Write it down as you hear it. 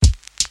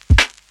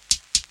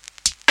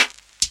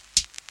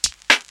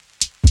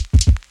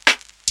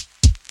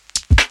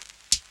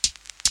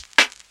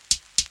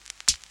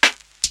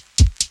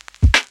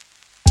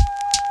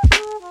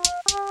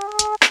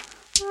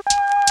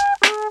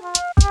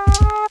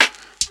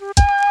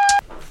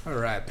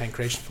right,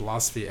 Pancreation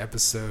Philosophy,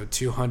 episode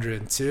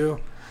 202.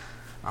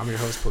 I'm your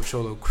host,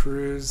 Pocholo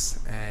Cruz,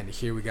 and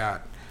here we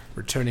got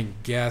returning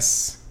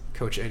guests,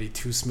 Coach Eddie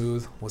Too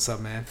Smooth. What's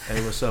up, man?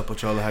 Hey, what's up,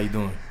 Pocholo? How you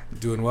doing?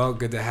 Doing well.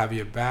 Good to have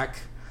you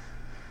back.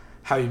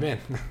 How you been?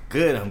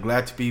 Good. I'm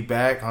glad to be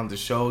back on the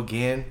show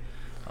again.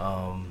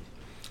 We're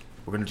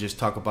going to just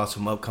talk about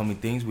some upcoming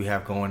things we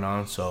have going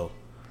on, so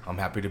I'm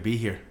happy to be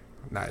here.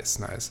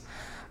 Nice.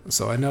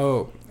 So I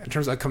know, in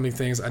terms of upcoming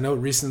things, I know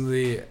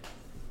recently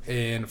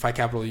in Fight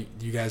Capital,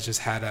 you guys just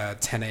had a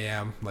 10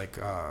 a.m.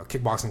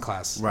 Kickboxing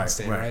class.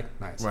 Right.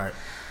 Nice. Right.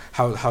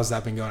 How's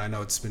that been going? I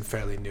know it's been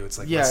fairly new. It's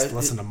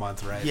less than a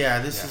month, right?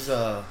 Yeah, this is,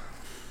 I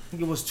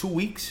think it was 2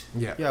 weeks.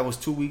 Yeah, it was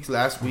 2 weeks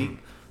last week.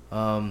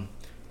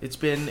 It's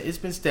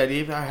been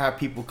steady. I have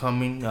people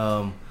coming.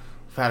 I've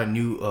had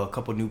a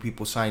couple new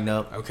people sign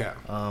up. Okay.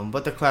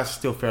 But the class is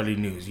still fairly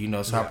new,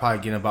 so I'm probably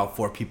getting about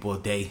 4 people a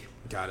day.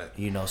 Got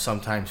it.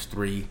 Sometimes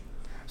 3,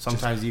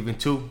 sometimes even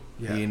 2.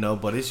 Yeah.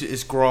 But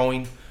it's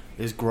growing.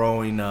 It's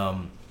growing.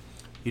 I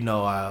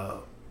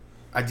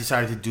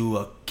decided to do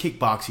a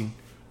kickboxing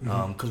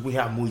because we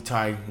have Muay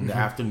Thai in the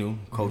afternoon,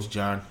 Coach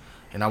John,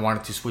 and I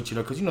wanted to switch it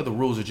up because the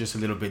rules are just a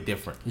little bit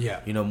different.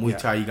 Yeah. Muay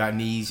Thai, you got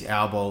knees,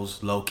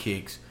 elbows, low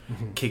kicks.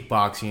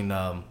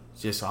 Kickboxing,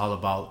 just all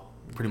about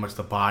pretty much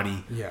the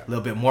body. Yeah. A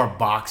little bit more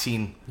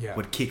boxing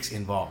with kicks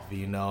involved.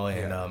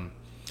 I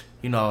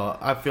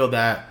feel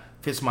that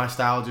fits my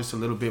style just a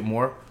little bit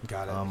more.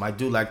 Got it. I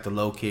do like the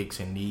low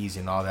kicks and knees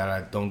and all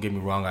that. Don't get me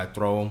wrong, I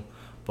throw them,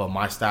 but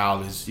my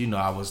style is,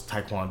 I was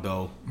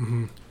Taekwondo,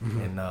 and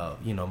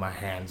my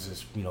hands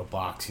is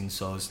boxing,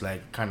 so it's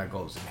like kind of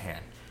goes in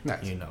hand.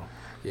 Nice.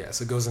 Yeah,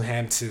 so it goes in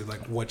hand to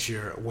like what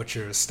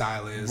your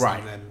style is, right?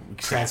 And then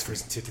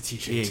transfers into the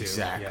teaching too.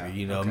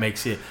 Exactly. Yeah.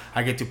 Makes it.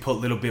 I get to put a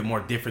little bit more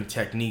different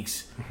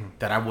techniques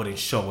that I wouldn't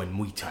show in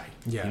Muay Thai.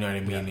 Yeah. You know what I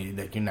mean?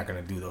 Yeah. Like you're not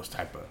gonna do those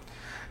type of.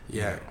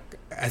 Yeah.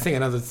 I think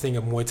another thing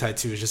of Muay Thai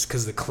too is just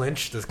because the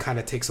clinch that kind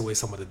of takes away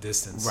some of the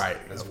distance. Right.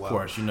 As of well.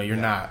 Course. You're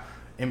not.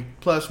 And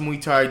plus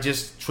Muay Thai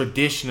just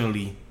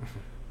traditionally.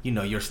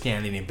 You're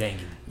standing and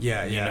banging.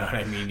 Yeah. You know what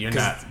I mean? You're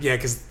not. Yeah,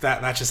 because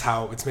that's just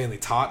how it's mainly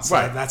taught. So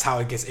right. That's how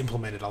it gets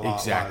implemented a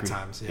lot of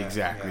times. Yeah,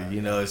 exactly.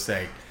 Yeah. It's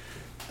like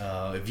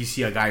if you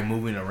see a guy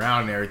moving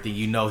around and everything,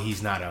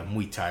 he's not a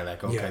Muay Thai.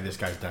 Like, okay, this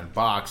guy's done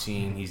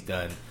boxing. He's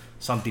done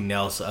something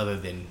else other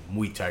than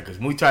Muay Thai. Because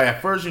Muay Thai,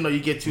 at first, you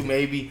get to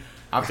maybe.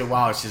 After a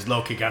while, it's just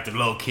low kick after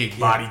low kick,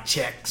 body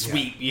check,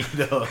 sweep,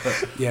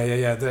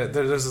 Yeah.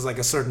 There's like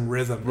a certain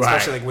rhythm, right.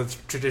 Especially like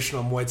with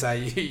traditional Muay Thai.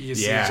 You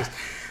see just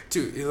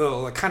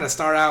it'll like kind of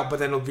start out, but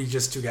then it'll be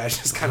just two guys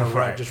just kind of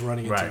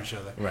running into each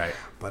other. Right.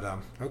 But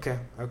okay.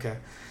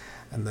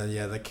 And then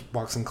the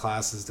kickboxing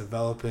class is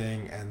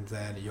developing, and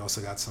then you also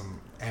got some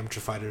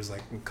amateur fighters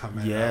like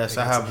coming. Yes,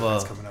 I have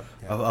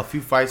a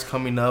few fights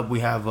coming up. We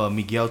have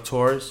Miguel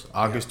Torres,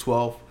 August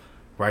 12th,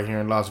 right here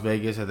in Las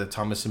Vegas at the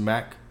Thomas and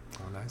Mack.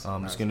 Nice.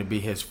 It's going to be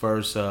his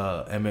first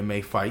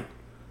MMA fight,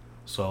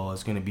 so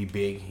it's going to be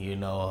big.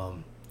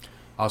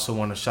 Also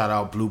want to shout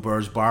out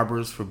Bluebirds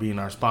Barbers for being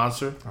our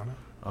sponsor.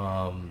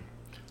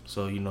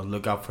 So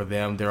look out for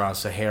them. They're on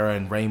Sahara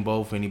and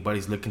Rainbow. If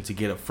anybody's looking to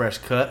get a fresh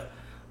cut,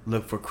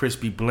 look for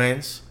Crispy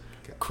Blends,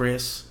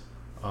 Chris.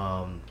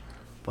 But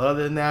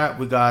other than that,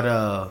 we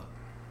got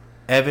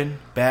Evan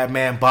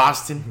Badman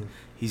Boston.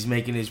 He's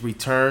making his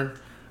return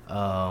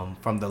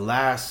from the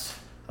last.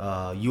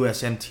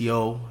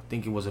 USMTO, I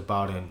think it was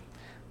about in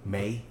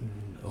May.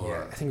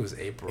 I think it was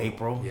April.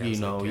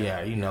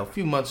 A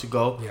few months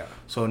ago. Yeah.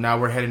 So now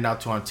we're heading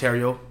out to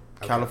Ontario,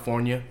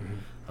 California.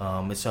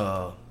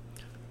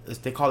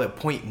 They call it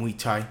Point Muay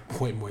Thai.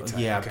 Point Muay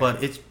Thai. Yeah,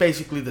 but it's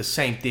basically the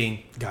same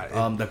thing. Got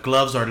it. The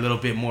gloves are a little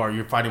bit more.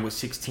 You're fighting with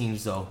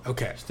 16s though.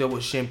 Okay. Still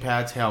with shin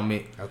pads,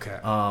 helmet. Okay.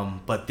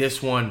 But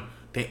this one,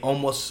 they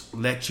almost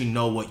let you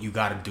know what you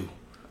got to do.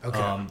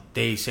 Okay.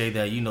 They say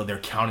that they're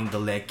counting the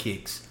leg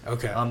kicks.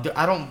 Okay.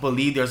 I don't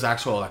believe there's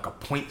actual like a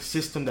point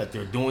system that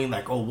they're doing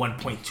 1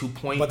 point, 2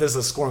 point. But there's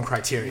a scoring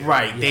criteria.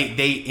 Right. Yeah.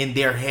 They in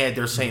their head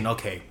they're saying,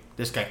 okay,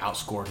 this guy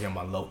outscored him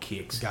on low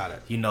kicks. Got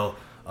it.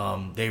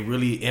 They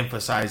really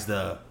emphasize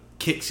the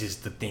kicks is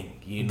the thing.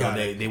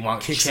 They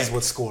want kicks is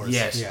what scores.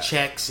 Yes,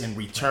 checks and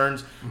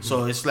returns.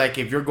 So it's like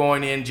if you're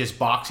going in just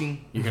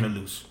boxing, you're gonna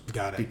lose.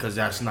 Got it. Because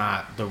that's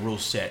not the rule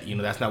set.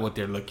 That's not what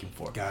they're looking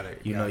for. Got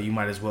it. You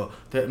might as well.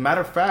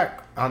 Matter of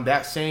fact, on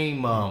that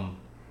same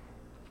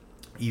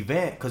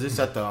event, because it's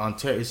at the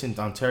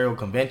Ontario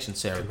Convention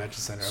Center.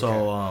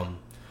 So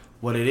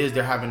what it is,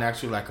 they're having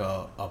actually like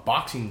a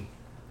boxing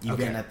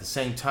event at the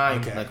same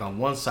time, like on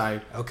one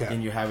side,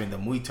 then you're having the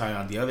Muay Thai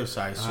on the other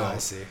side. So I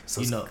see.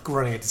 So it's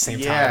running at the same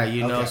time.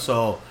 Yeah,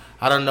 so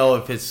I don't know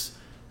if it's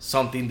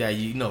something that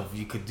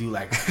you could do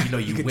like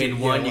you win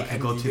one, you can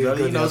go to the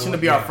other. It's going to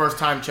be our first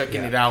time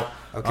checking it out.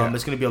 Okay.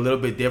 It's going to be a little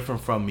bit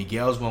different from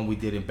Miguel's one we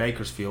did in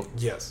Bakersfield.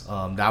 Yes.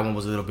 That one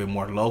was a little bit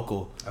more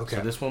local. Okay.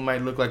 So this one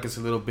might look like it's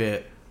a little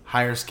bit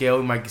higher scale.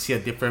 We might see a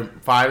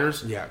different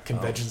fighters. Yeah,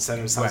 convention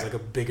center sounds like a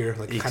bigger,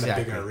 kind of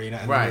bigger arena,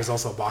 and then there's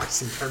also a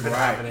boxing tournament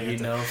happening.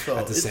 So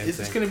at the same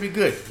it's going to be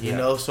good.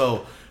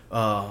 So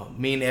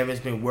me and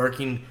Evan's been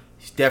working.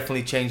 he's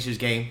definitely changed his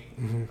game.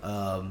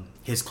 Mm-hmm.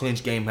 His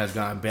clinch game has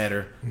gotten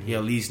better. Mm-hmm. He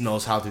at least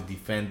knows how to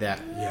defend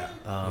that.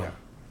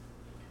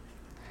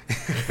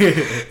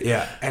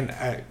 Yeah, and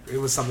it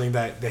was something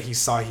that he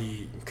saw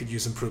he could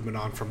use improvement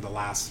on from the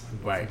last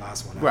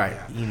one. Right.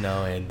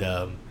 Yeah.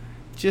 And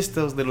just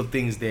those little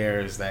things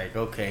there is like,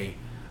 okay,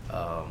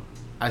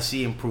 I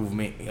see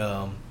improvement.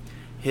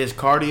 His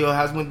cardio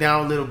has went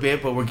down a little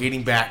bit, but we're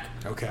getting back.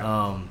 Okay.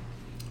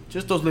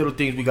 Just those little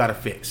things we got to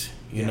fix.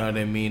 You know what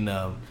I mean?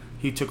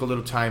 He took a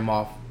little time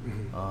off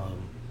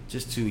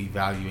just to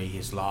evaluate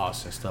his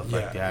loss and stuff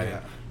like that. Yeah.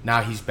 And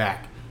now he's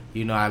back.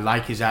 I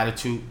like his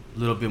attitude, a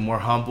little bit more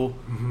humble.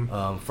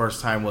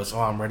 First time was,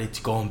 I'm ready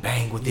to go and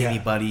bang with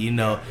anybody.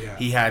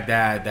 He had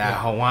that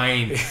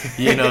Hawaiian,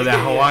 that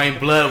Hawaiian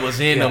blood was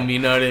in him. You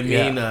know what I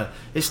mean?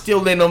 It's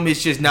still in him.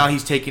 It's just now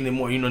he's taking it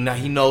more. Now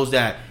he knows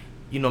that.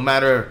 No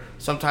matter,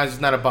 sometimes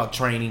it's not about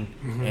training,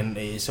 and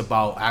it's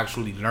about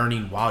actually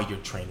learning while you're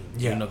training.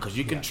 Because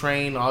you can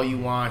train all you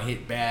want,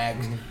 hit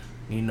bags,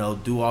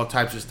 do all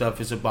types of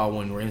stuff. It's about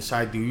when we're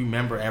inside, do you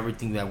remember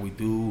everything that we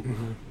do?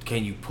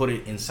 Can you put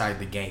it inside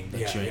the game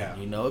that you're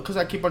in? Because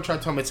I keep on trying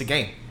to tell them it's a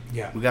game.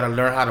 We got to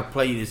learn how to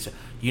play this,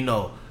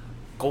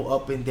 go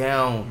up and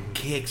down,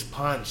 kicks,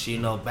 punch,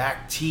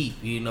 back teeth,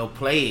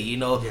 play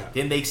it,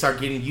 Then they start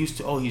getting used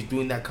to, he's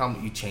doing that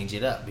comment, you change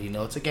it up,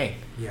 it's a game.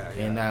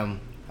 And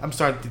I'm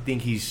starting to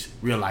think he's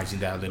realizing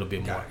that a little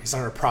bit more. He's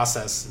starting to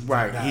process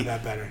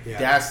that better.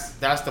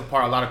 That's the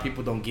part a lot of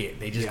people don't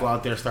get. They just go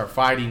out there and start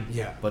fighting,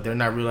 but they're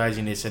not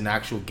realizing it's an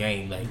actual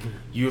game. Like,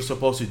 you're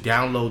supposed to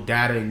download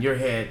data in your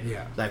head.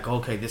 Like,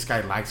 okay, this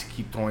guy likes to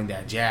keep throwing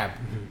that jab.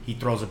 He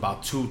throws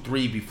about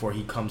 2-3 before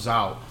he comes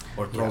out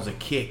or throws a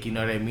kick. You know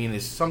what I mean?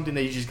 It's something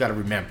that you just got to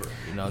remember.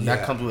 And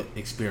that comes with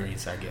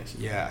experience, I guess.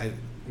 I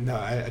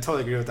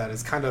totally agree with that.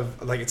 It's kind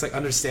of like, it's like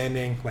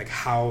understanding like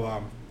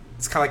how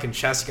it's kind of like in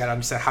chess, you gotta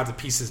understand how the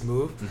pieces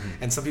move.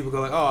 And some people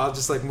go like, I'll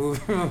just like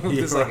move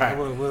this,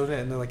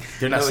 and they're like,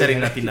 they're not setting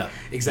nothing up.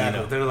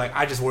 Exactly. They're like,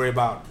 I just worry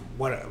about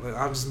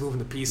I'm just moving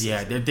the pieces.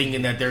 They're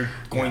thinking that they're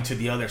going to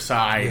the other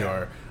side,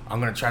 or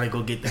I'm gonna try to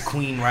go get the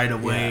queen right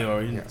away,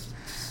 or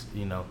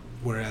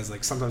Whereas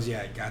like sometimes you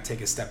gotta take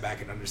a step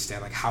back and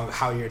understand like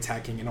how you're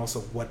attacking and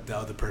also what the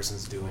other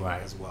person's doing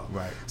as well.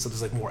 So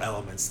there's like more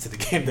elements to the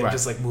game than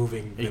just like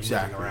moving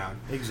around.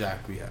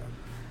 Exactly.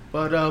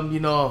 But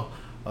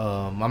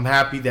I'm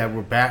happy that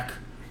we're back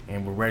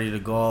and we're ready to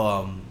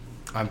go.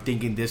 I'm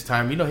thinking this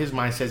time, his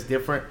mindset's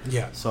different.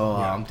 So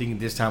I'm thinking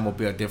this time will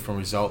be a different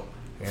result,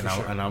 and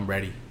I'm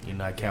ready.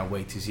 I can't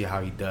wait to see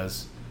how he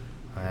does.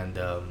 And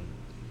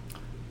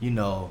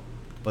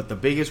but the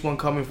biggest one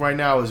coming right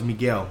now is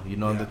Miguel.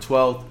 On the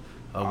 12th,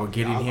 we're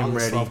getting him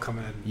ready.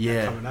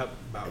 Coming up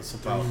about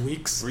 3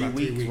 weeks. 3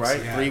 weeks,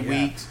 right? 3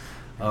 weeks.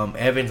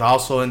 Evan's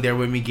also in there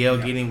with Miguel,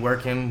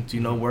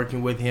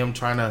 working with him,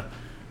 trying to.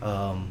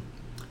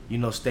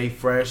 Stay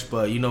fresh.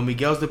 But,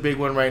 Miguel's the big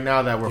one right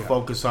now that we're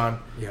focused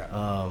on.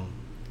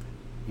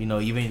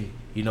 Even,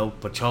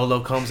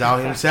 Pocholo comes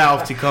out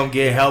himself to come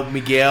help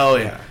Miguel.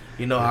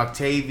 And,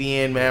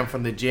 Octavian, man,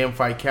 from the gym,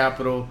 Fight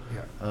Capital.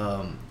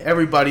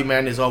 Everybody,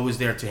 man, is always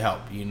there to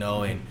help,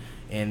 And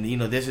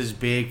this is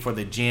big for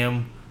the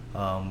gym.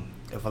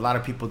 If a lot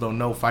of people don't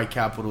know, Fight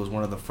Capital is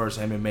one of the first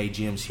MMA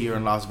gyms here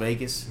in Las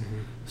Vegas.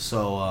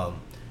 So,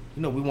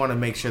 we want to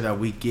make sure that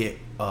we get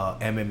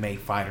MMA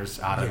fighters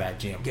out of that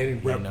gym.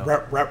 Getting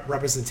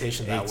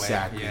representation that way.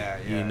 Exactly.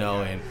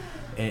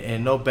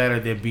 And no better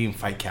than being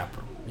Fight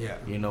Capital.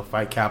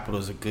 Fight Capital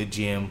is a good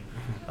gym.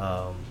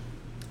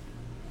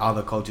 All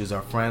the coaches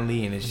are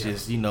friendly, and it's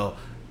just,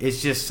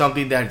 it's just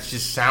something that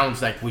just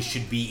sounds like we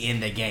should be in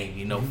the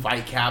game.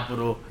 Fight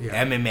Capital,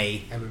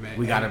 MMA,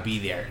 we got to be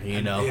there,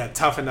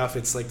 Tough enough.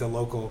 It's like the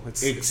local,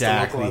 exactly. It's the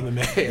local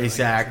MMA.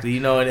 Exactly.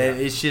 And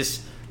it's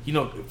just,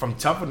 from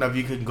Tough Enough,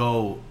 you can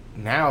go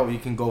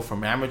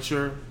from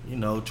amateur,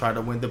 try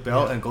to win the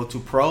belt and go to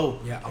pro.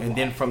 And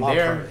then from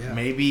there,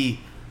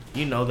 maybe,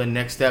 the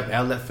next step,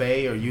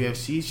 LFA or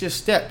UFC, it's just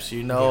steps,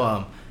 and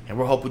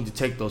we're hoping to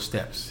take those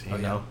steps,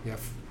 Yeah,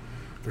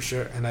 for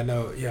sure. And I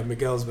know,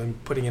 Miguel's been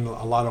putting in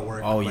a lot of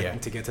work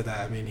to get to that.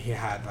 I mean, he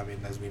had,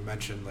 as we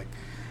mentioned, like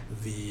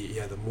the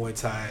Muay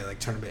Thai like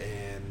tournament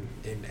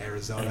in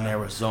Arizona.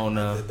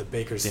 The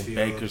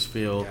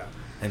Bakersfield.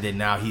 And then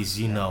now he's,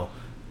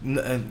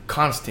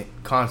 constant.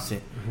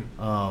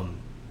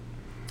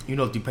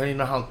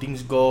 Depending on how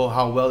things go,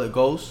 how well it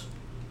goes,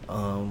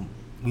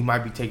 we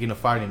might be taking a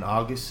fight in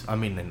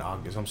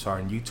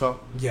Utah.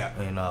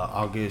 In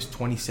August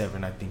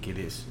 27, I think it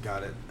is.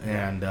 Got it.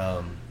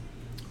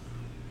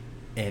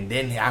 And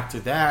then after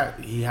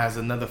that, he has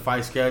another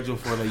fight scheduled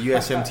for the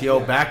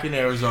USMTO back in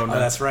Arizona. Oh,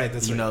 that's right.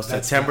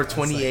 September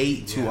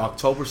 28th to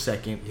October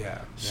 2nd.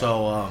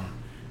 So,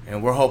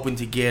 and we're hoping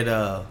to get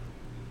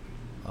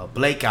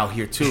Blake out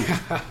here too.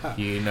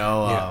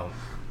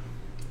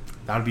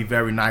 That would be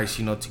very nice,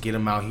 to get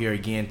him out here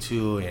again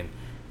too, and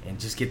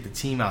just get the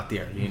team out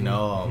there.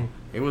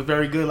 It was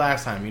very good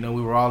last time.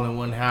 We were all in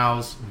one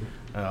house.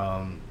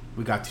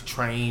 We got to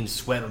train,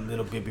 sweat a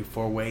little bit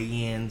before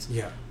weigh-ins.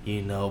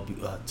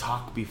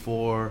 Talk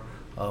before.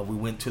 We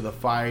went to the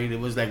fight. It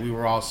was like we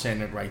were all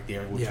centered right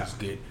there, which was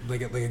good.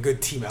 Like a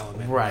good team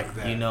element. Right. Like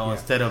that.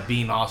 Instead of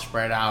being all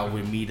spread out,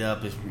 we meet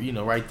up. It's,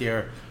 right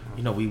there,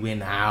 we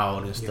went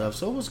out and stuff.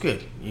 So it was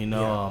good.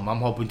 I'm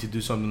hoping to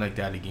do something like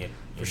that again.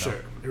 For sure.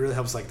 It really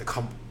helps like the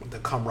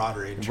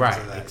camaraderie in terms right,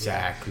 of that.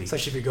 Exactly.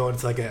 Especially if you go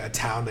into like a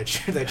town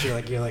that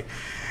you're like,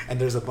 and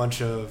there's a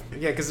bunch of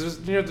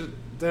because there's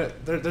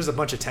there's a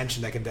bunch of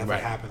tension that can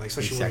definitely happen. Like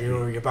especially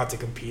when you're about to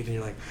compete and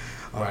you're like,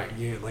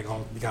 you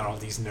got all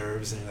these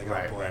nerves and you're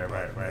like,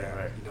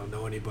 right. You don't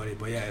know anybody,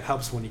 but it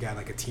helps when you got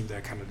like a team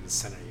that kind of just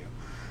center you,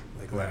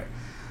 like right.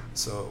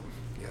 So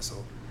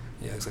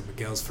it's like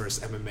Miguel's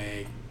first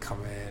MMA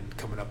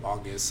coming up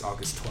August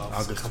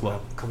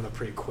 12th. Coming up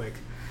pretty quick.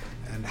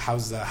 And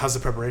how's the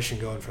preparation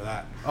going for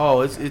that?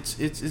 Oh,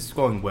 it's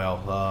going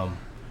well.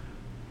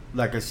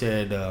 Like I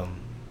said,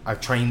 I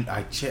trained.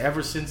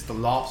 Ever since the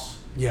loss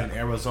in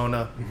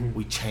Arizona,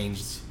 we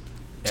changed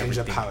everything.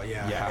 Up how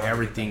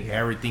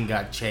everything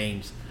got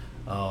changed.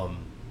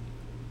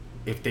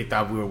 If they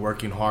thought we were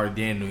working hard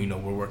then,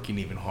 we're working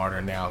even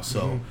harder now.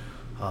 So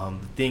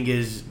the thing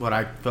is, what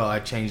I felt I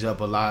changed up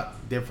a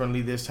lot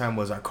differently this time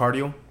was our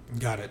cardio.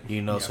 Got it.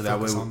 So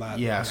that way,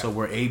 so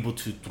we're able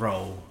to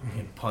throw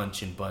and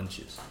punch in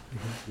bunches.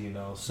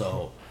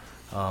 So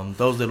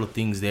those little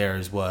things there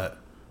is what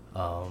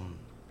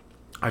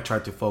I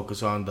tried to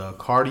focus on, the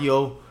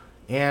cardio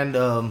and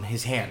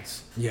his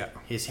hands. Yeah.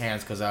 His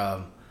hands, because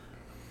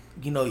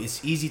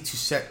it's easy to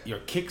set your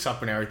kicks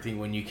up and everything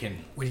when you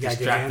can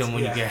distract them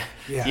when you get,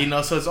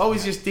 so it's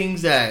always just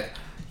things that,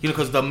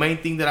 because the main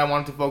thing that I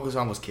wanted to focus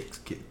on was kicks.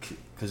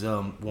 Because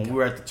when we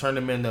were at the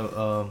tournament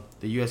of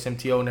the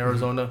USMTO in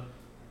Arizona,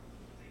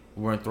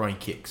 we weren't throwing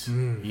kicks.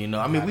 We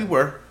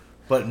were,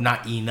 but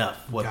not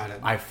enough.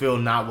 I feel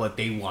not what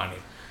they wanted.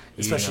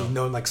 Especially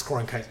knowing like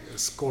scoring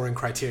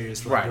criteria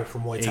for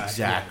Muay Thai.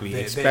 Exactly.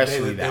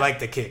 They like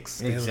the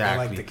kicks. Exactly. They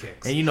like the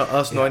kicks. And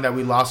us knowing that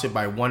we lost it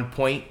by 1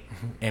 point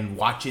and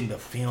watching the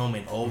film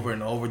and over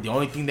and over, the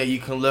only thing that you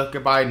can look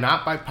at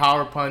not by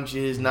power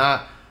punches,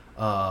 not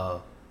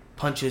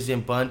punches in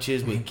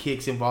bunches with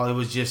kicks involved. It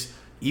was just,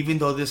 even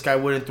though this guy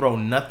wouldn't throw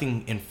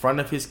nothing in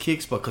front of his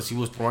kicks, because he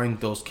was throwing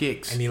those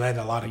kicks. And he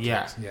landed a lot of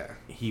kicks.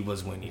 He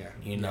was winning,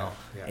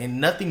 And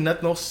nothing,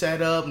 no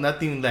setup,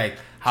 nothing like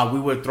how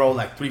we would throw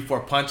like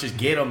 3-4 punches,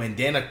 get them, and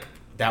then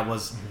that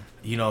was,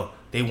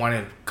 they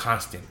wanted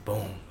constant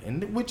boom.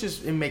 And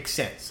it makes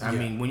sense. I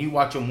mean, when you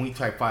watch a Muay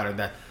Thai fighter,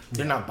 that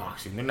they're not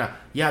boxing. They're not,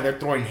 they're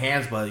throwing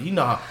hands, but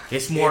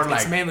it's more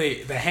like. It's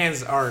mainly, the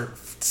hands are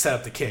set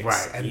up the kicks.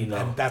 Right.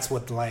 And that's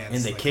what lands.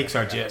 And the kicks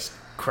are just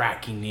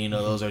cracking,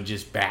 those are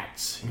just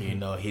bats,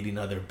 hitting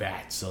other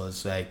bats. So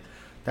it's like,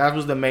 that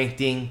was the main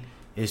thing,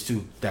 is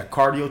to that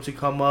cardio to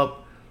come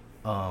up.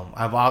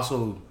 I've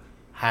also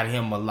had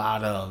him a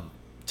lot of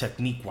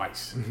technique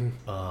wise,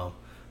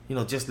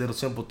 just little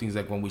simple things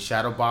like when we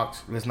shadow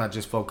box, let's not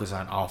just focus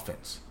on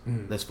offense.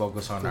 Let's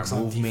focus on our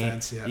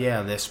movement. Defense,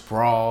 let's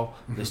sprawl.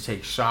 Let's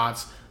take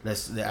shots.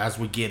 As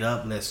we get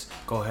up, let's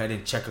go ahead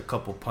and check a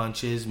couple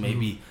punches,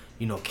 maybe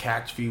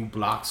catch few,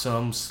 block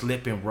some,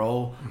 slip and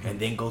roll, and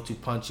then go to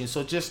punching.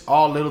 So just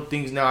all little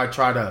things. Now I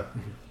try to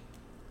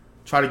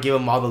give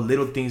them all the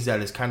little things that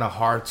is kind of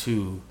hard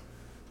to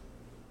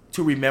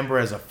remember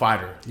as a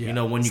fighter.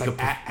 When you could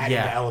add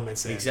the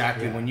elements in.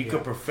 Exactly. When you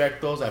could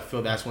perfect those, I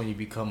feel that's when you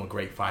become a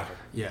great fighter.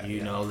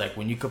 Like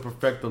when you could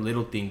perfect the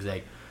little things,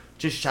 like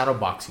just shadow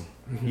boxing.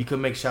 You could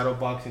make shadow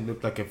boxing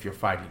look like if you're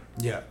fighting.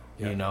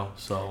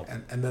 So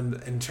and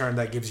then in turn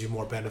that gives you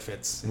more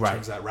benefits in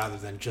terms of that, rather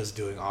than just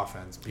doing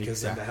offense,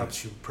 because then that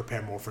helps you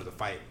prepare more for the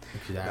fight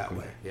that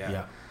way.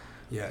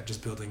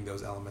 Just building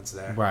those elements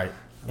there. Right.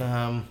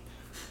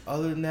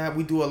 Other than that,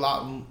 we do a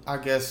lot. I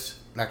guess,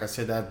 like I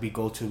said, we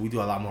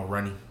do a lot more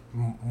running.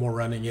 More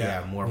running,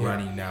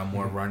 running now,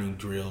 more running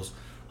drills.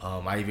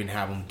 I even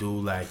have them do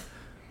like,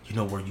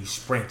 where you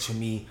sprint to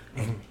me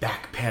and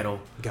back pedal.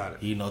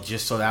 Got it.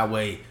 Just so that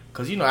way,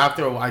 because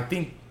after I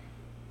think.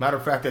 Matter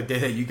of fact, that day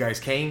that you guys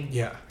came,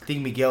 I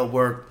think Miguel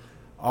worked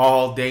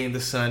all day in the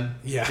sun.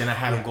 Then I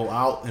had him go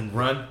out and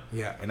run.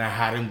 And I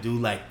had him do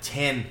like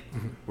 10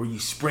 where you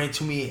sprint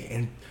to me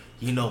and,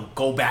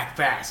 go back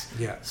fast.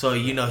 So,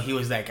 he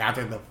was like,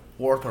 after the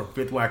 4th or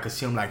 5th one, I could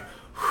see him like,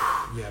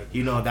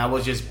 that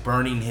was just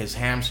burning his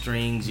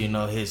hamstrings,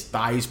 his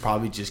thighs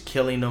probably just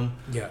killing him.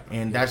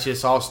 And that's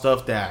just all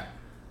stuff that,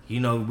 we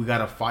got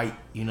to fight.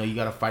 You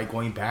got to fight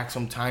going back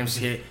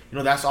sometimes.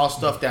 That's all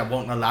stuff that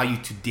won't allow you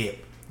to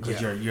dip. Because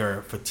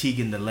you're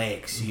fatiguing the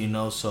legs,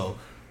 So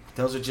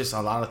those are just a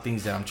lot of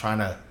things that I'm trying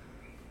to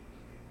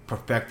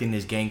perfect in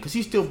this game. Because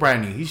he's still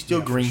brand new. He's still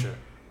green. Sure.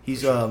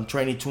 He's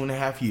training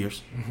 2.5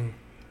 years.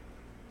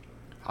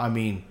 I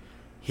mean,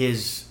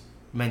 his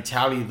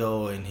mentality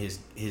though, and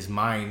his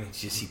mind,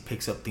 it's just he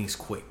picks up things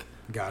quick.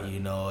 Got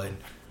it.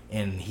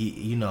 And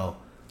he,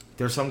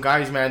 there's some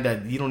guys, man,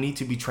 that you don't need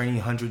to be training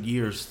 100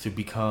 years to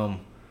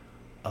become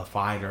a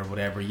fighter or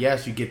whatever.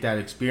 Yes, you get that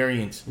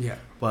experience.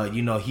 But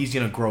he's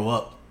gonna grow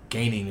up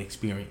gaining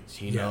experience,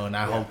 and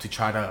I hope to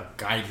try to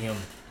guide him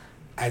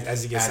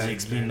as he gets that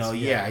experience.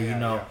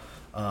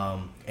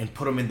 and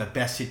put him in the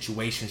best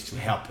situations to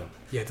help him.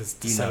 Yeah, to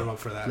set him up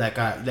for that.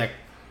 Like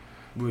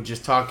we were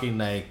just talking,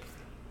 like,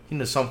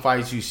 some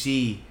fights you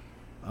see,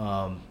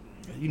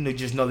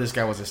 just know this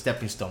guy was a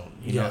stepping stone.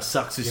 You know, it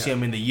sucks to see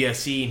him in the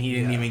UFC and he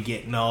didn't even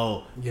get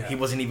he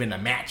wasn't even a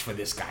match for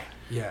this guy.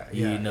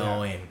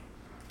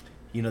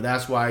 And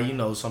that's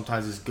why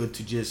sometimes it's good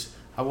to just,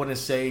 I wouldn't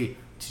say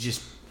to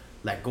just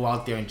like go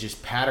out there and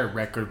just pad a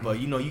record, but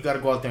you got to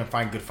go out there and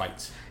find good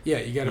fights. Yeah,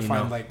 you got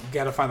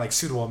to find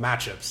suitable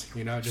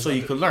matchups. Just so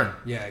you can learn.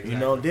 Yeah,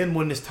 exactly. Then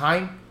when it's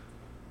time.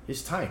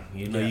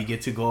 You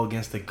get to go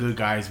against the good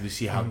guys to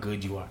see how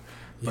good you are.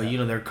 But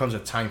there comes a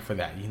time for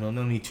that. No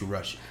need to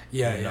rush it.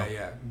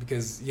 Yeah.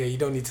 Because you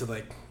don't need to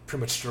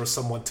pretty much throw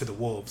someone to the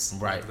wolves.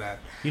 Right. Like that.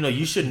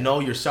 You should know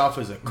yourself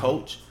as a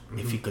coach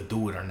if you could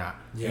do it or not.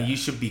 Yeah. And you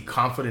should be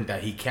confident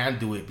that he can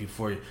do it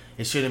before.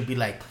 It shouldn't be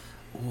like,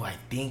 oh, I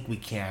think we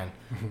can.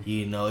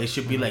 It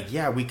should be like,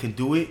 yeah, we can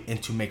do it.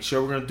 And to make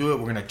sure we're going to do it,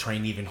 we're going to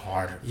train even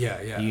harder.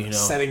 Yeah.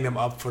 Setting them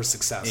up for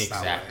success.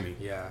 Exactly.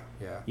 Yeah.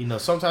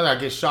 Sometimes I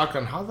get shocked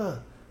on how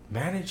the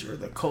manager,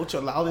 the coach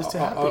allow this to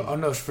happen. Oh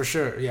no, for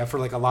sure. Yeah, for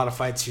a lot of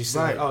fights you see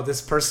this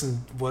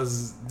person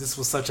was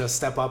such a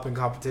step up in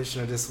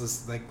competition, or this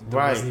was there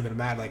wasn't even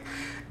mad,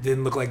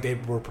 didn't look like they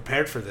were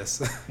prepared for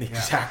this.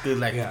 Exactly.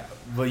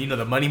 But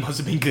the money must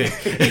have been good.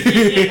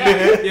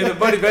 The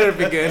money better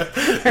be good.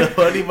 The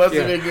money must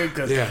have been good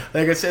because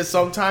like I said,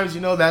 sometimes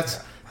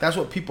that's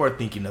what people are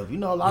thinking of. A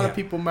lot of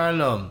people,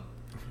 man,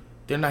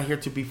 they're not here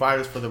to be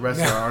fighters for the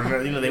rest of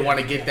our, they want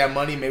to get that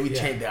money. Maybe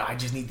change that. I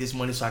just need this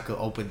money so I could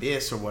open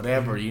this or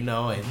whatever, and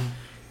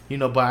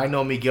but I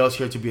know Miguel's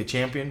here to be a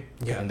champion,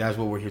 and that's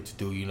what we're here to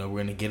do. We're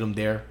gonna get him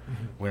there.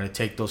 We're gonna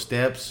take those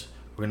steps.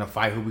 We're gonna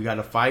fight who we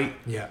gotta fight.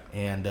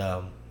 And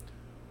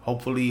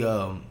hopefully,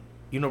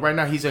 right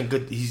now he's in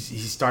good.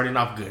 He's starting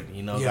off good.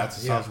 Got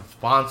a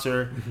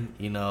sponsor.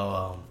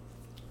 We're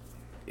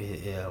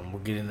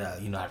getting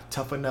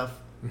Tough Enough.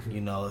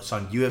 It's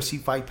on UFC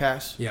Fight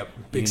Pass. Yep,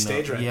 big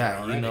stage right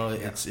now.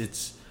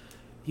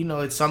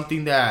 It's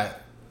something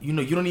that you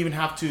don't even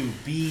have to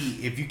be,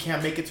 if you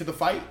can't make it to the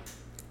fight.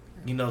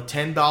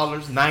 $10,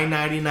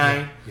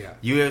 $9.99.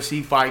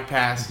 UFC Fight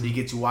Pass. You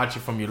get to watch it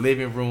from your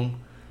living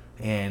room,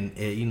 and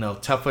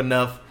Tough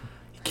Enough.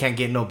 You can't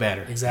get no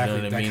better.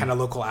 Exactly, that kind of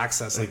local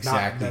access.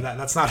 Exactly,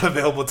 that's not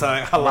available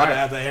to a lot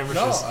of the amateurs.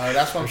 No,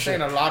 that's what I'm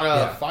saying. A lot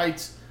of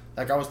fights,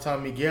 like I was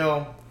telling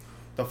Miguel.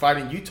 The fight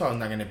in Utah is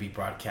not going to be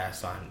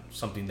broadcast on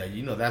something that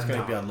that's going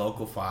to be a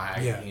local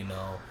fight.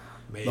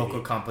 Maybe.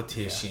 Local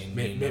competition.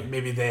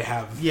 Maybe they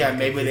have.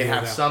 Maybe they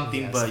have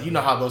something, but you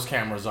know how those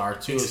cameras are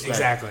too. It's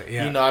exactly.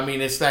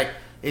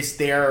 It's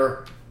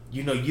there.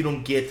 You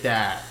don't get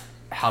that.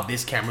 How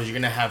this cameras, you're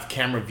gonna have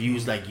camera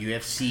views like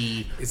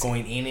UFC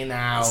going in and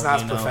out. It's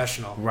not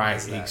professional, right?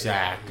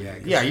 Exactly.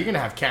 You're gonna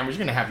have cameras.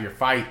 You're gonna have your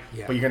fight,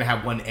 but you're gonna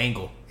have one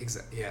angle.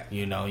 Exactly. Yeah.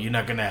 You're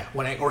not gonna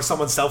or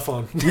someone's cell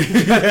phone.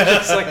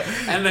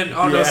 And then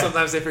no,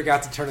 sometimes they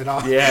forgot to turn it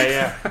off.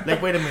 Yeah.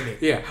 Like, wait a minute.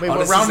 Yeah. Wait,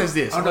 what round is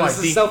this? Oh no,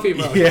 this is selfie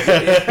mode.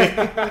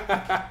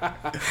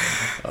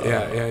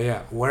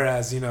 Yeah.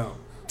 Whereas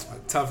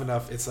Tough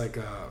Enough, it's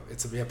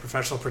it's a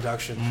professional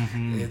production.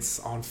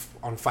 It's on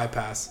Fight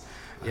Pass.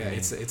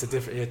 It's a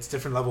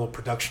different level of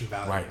production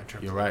value.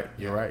 Right.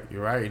 You're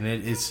right. And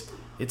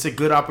it's a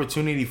good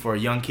opportunity for a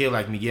young kid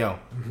like Miguel.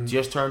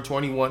 Just turned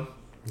 21.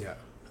 Yeah.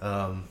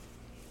 Not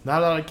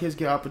a lot of kids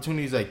get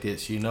opportunities like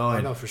this, I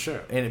know for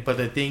sure. But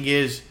the thing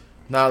is,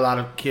 not a lot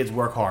of kids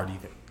work hard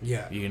either.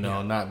 Yeah.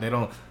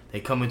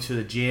 They come into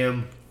the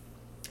gym,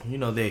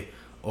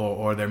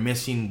 or they're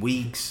missing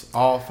weeks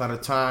off at a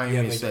time.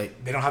 Yeah,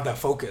 they don't have that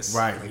focus.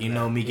 Right.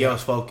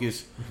 Miguel's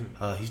focused.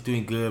 He's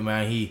doing good,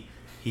 man. He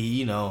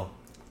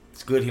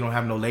it's good he don't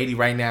have no lady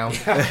right now.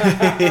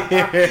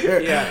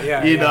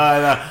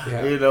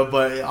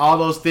 But all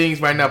those things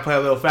right now play a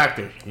little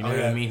factor. What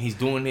I mean? He's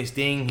doing his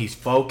thing. He's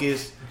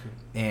focused,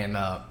 and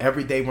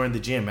every day we're in the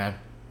gym, man.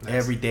 Nice.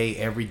 Every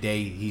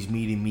day he's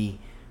meeting me,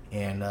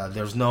 and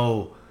there's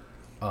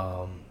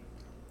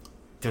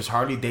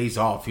hardly days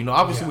off.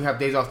 Obviously we have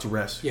days off to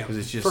rest because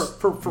it's just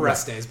for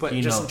rest days, but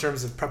just in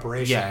terms of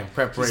preparation. Yeah,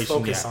 preparation.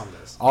 Focus on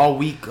this all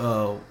week,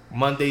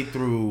 Monday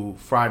through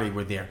Friday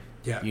we're there.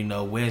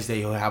 Yeah.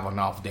 Wednesday he'll have an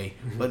off day.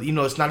 But,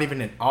 it's not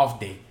even an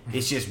off day.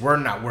 It's just we're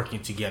not working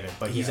together.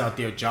 But he's out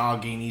there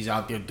jogging. He's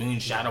out there doing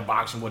shadow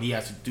boxing, what he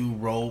has to do,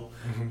 rope.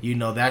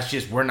 That's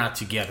just we're not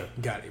together.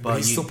 Got it. But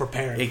he's still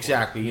preparing.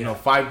 Exactly.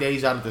 5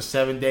 days out of the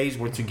 7 days,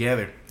 we're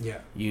together. Yeah.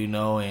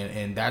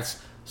 And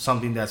that's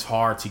something that's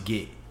hard to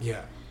get.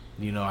 Yeah.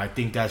 I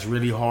think that's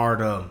really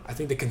hard. I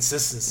think the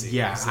consistency.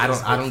 Yeah.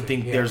 I don't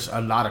think there's a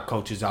lot of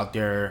coaches out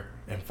there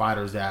and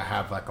fighters that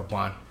have like a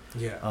bond.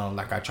 Yeah.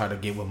 Like I try to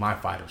get with my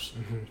fighters.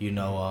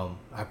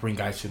 I bring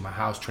guys to my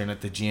house, train at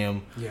the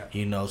gym. Yeah.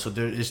 So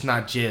it's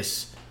not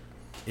just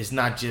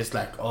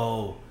like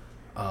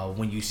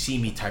when you see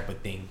me type of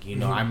thing.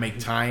 I make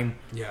time.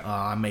 Yeah.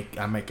 I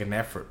make an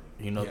effort.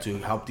 To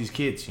help these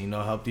kids.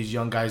 Help these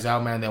young guys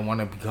out, man, that want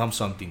to become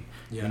something.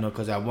 Yeah.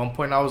 Because at one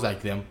point I was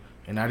like them,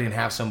 and I didn't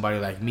have somebody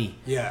like me.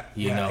 Yeah,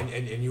 you know,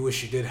 and you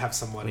wish you did have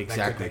someone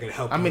that could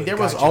help. I mean, there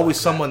was always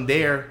someone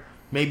there.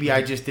 Maybe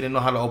I just didn't know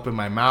how to open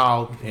my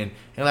mouth, and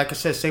like I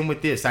said, same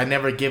with this. I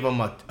never give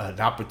them an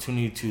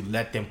opportunity to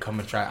let them come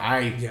and try.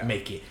 I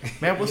make it,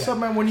 man. What's up,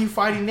 man? When are you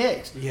fighting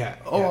next? I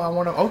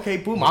want to. Okay,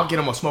 boom. I'll get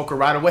them a smoker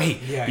right away.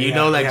 You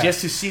know,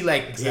 just to see,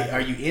 like,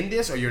 are you in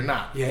this or you're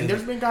not? And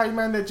there's been guys,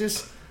 man, that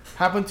just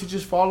happen to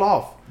just fall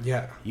off.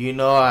 You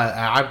know,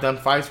 I've done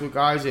fights with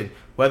guys, and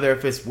whether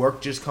if it's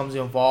work just comes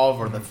involved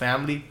or the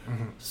family,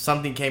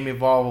 something came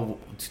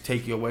involved to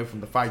take you away from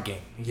the fight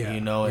game.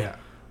 You know, and,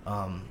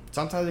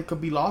 sometimes it could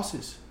be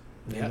losses.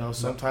 You know,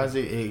 sometimes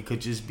it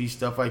could just be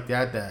stuff like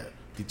that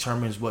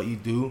determines what you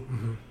do.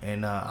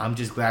 And I'm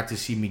just glad to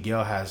see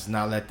Miguel has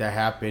not let that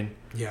happen.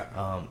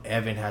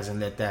 Evan hasn't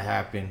let that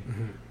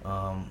happen.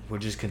 We'll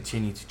just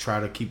continue to try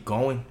to keep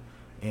going.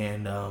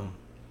 And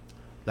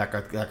like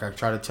I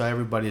try to tell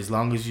everybody, as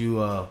long as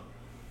you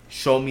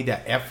show me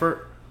that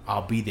effort,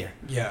 I'll be there.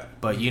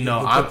 But you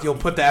know, you'll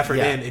put the effort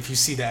in if you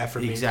see the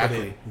effort being put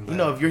in. You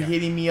know, if you're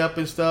hitting me up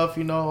and stuff,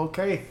 you know,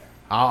 okay,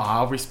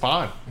 I'll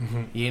respond.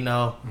 You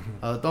know,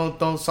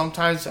 don't.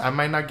 Sometimes I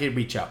might not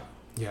reach out.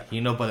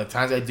 You know, but the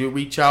times I do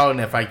reach out, and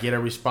if I get a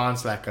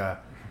response like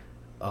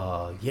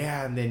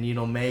and then you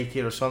know make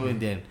it or something,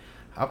 then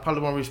I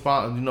probably won't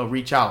respond. You know,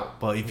 reach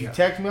out. But if you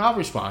text me, I'll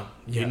respond.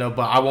 You know,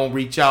 but I won't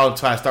reach out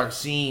until I start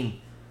seeing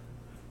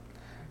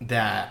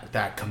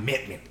that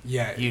commitment.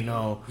 You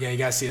know. You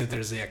gotta see that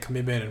there's a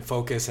commitment and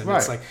focus, and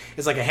it's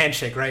like a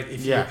handshake, right?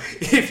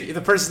 If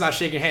the person's not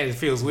shaking hands, it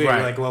feels weird.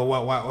 You're like, well,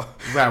 what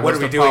are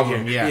we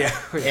doing here?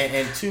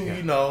 And two,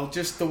 you know,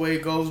 just the way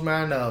it goes,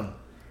 man.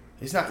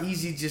 It's not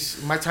easy.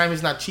 Just my time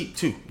is not cheap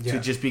too. To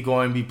just be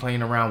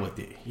playing around with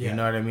it. You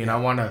know what I mean? I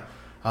wanna.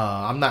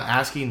 I'm not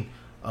asking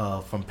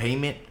from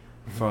payment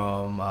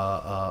from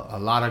a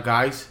lot of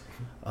guys.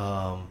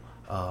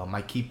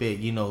 I keep it,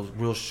 you know,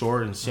 real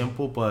short and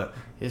simple, but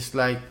it's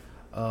like,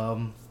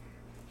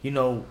 you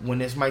know,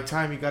 when it's my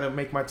time, you got to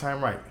make my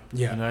time right.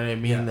 You know what I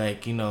mean?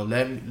 Like, you know,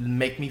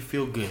 make me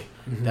feel good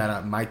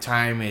that my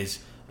time is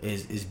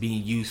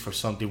being used for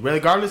something,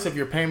 regardless if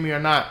you're paying me or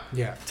not.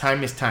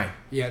 Time is time.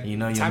 You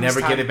know, you'll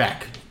never get it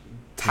back.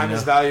 Time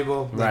is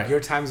valuable. Like, your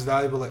time is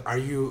valuable. Like,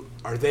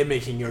 are they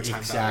making your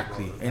time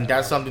valuable? And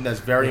that's something that's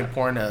very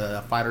important that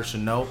a fighter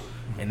should know,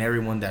 and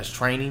everyone that's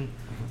training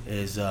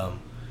is,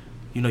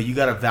 you know, you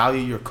got to value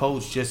your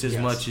coach just as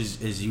much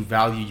as you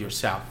value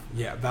yourself.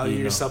 Value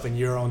yourself in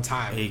your own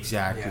time.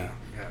 Exactly.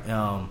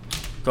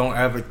 Don't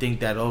ever think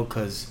that,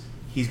 because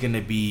he's going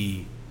to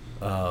be,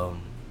 I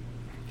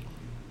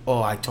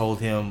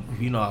told him,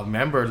 you know, I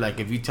remember, like,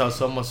 if you tell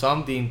someone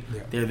something,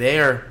 they're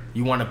there,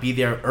 you want to be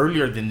there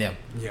earlier than them.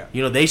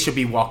 You know, they should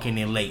be walking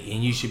in late,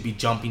 and you should be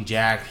jumping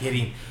jack,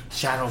 hitting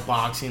shadow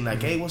boxing,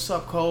 like, hey, what's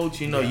up, coach?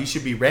 You know, you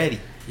should be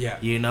ready.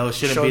 You know, it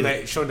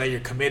shouldn't showing that you're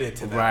committed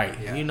to that.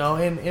 Right. You know,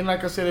 and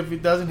like I said, if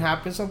it doesn't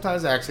happen,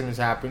 sometimes accidents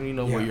happen, you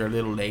know, where you're a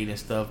little late and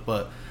stuff.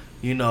 But,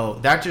 you know,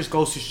 that just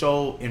goes to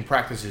show in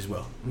practice as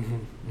well.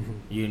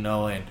 You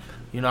know, and,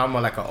 you know, I'm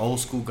like an old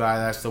school guy.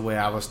 That's the way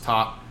I was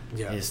taught.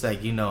 It's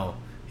like, you know,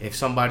 if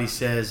somebody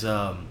says,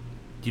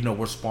 you know,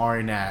 we're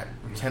sparring at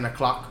 10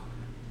 o'clock,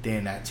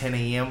 then at 10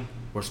 a.m.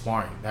 we're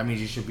sparring. That means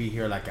you should be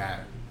here like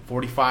at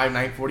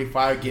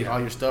 9:45, get all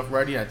your stuff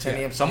ready at 10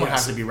 a.m. Someone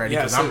has to be ready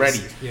because I'm ready.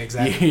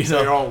 Exactly. You know?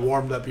 So you're all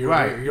warmed up. You're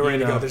ready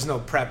to go. There's no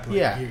prep.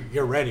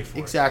 You're ready for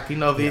it. Exactly.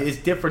 You know, it's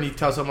different. You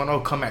tell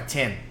someone, come at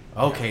 10.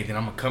 Okay, then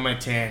I'm going to come at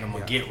 10. I'm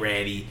going to get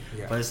ready.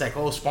 But it's like,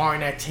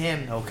 sparring at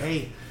 10.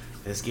 Okay,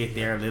 let's get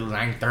there a little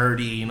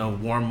 9:30, you know,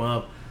 warm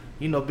up.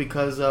 You know,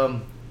 because,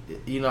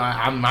 you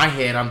know, in my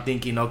head, I'm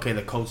thinking, okay,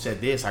 the coach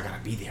said this. I got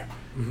to be there.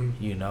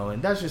 You know,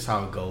 and that's just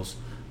how it goes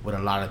with a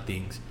lot of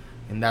things.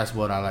 And that's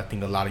what I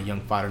think a lot of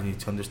young fighters need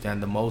to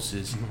understand the most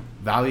is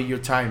value your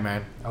time,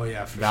 man.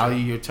 Value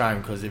your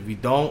time, because if you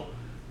don't,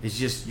 it's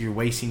just you're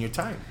wasting your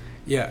time.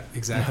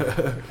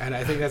 Exactly. And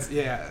I think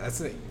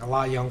that's a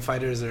lot of young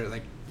fighters are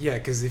like,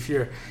 because if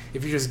you're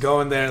just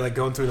going there, like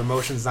going through the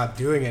motions, not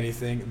doing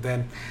anything,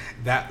 then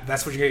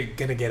that's what you're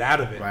gonna get out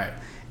of it. Right.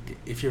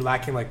 If you're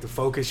lacking like the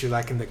focus, you're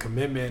lacking the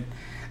commitment,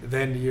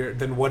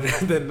 then what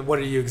are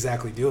you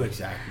exactly doing?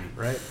 Exactly.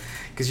 Right.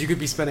 Because you could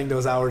be spending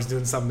those hours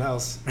doing something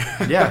else.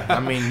 I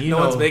mean, no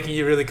one's making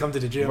you really come to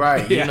the gym.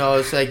 Right. You know,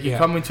 it's like you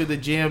come into the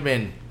gym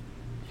and,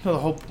 you know, the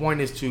whole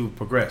point is to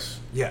progress.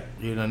 You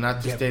know,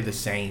 not to stay the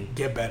same.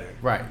 Get better.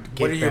 Right.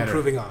 What are you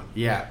improving on?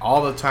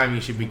 All the time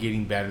you should be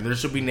getting better. There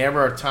should be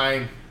never a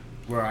time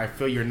where I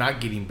feel you're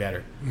not getting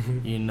better.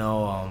 You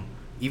know,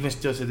 even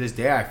still to this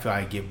day, I feel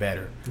I get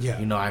better.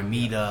 You know, I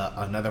meet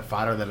another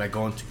fighter that I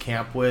go into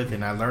camp with,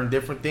 and I learn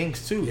different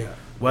things too.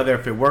 Whether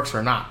if it works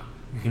or not.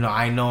 You know,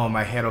 I know in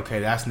my head,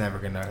 okay,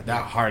 that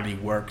hardly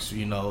works.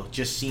 You know,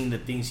 just seeing the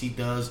things he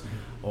does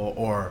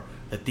or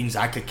the things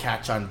I could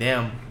catch on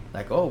them,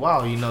 like, oh,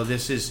 wow, you know,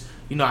 this is,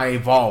 you know, I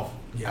evolve.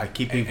 I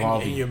keep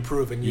evolving. And you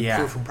improve, and you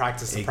improve from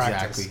practice to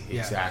practice.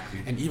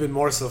 Exactly. And even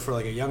more so for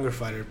like a younger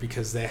fighter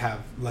because they have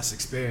less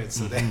experience.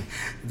 So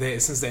they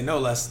since they know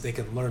less, they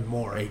can learn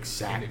more.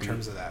 Exactly. In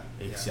terms of that.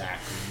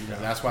 Exactly. You know,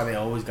 that's why they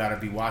always got to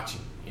be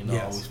watching. You know,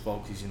 always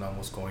focusing on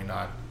what's going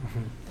on.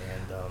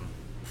 And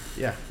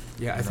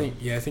I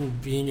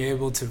think being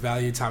able to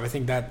value time. I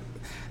think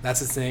that's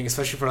the thing,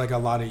 especially for like a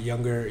lot of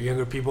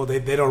younger people. They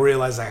don't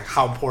realize like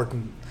how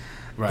important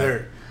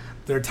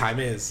their time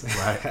is.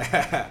 Right.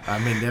 I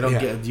mean, they don't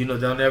get, you know,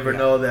 they'll never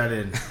know that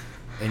in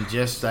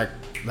just like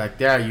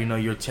that, you know,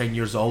 you're 10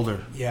 years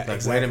older. Yeah.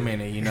 Like, wait a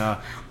minute, you know.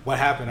 What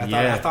happened?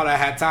 I thought I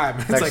had time.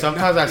 It's like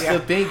sometimes I still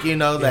think, you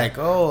know, like,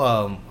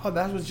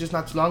 that was just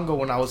not too long ago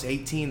when I was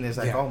 18. It's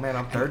like, oh man,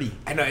 I'm 30.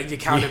 I know, and you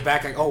count it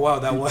back like, oh wow,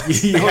 that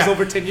was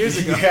over 10 years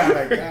ago.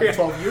 Like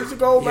 12 years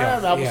ago,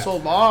 man. That was so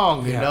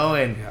long, you know,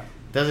 and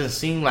doesn't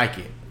seem like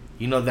it.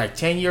 You know, like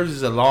 10 years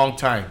is a long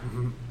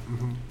time.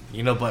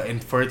 You know,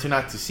 and for it to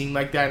not to seem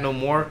like that no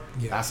more,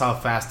 that's how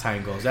fast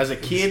time goes. As a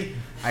kid,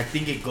 I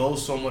think it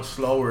goes so much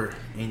slower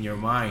in your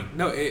mind.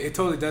 No, it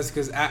totally does,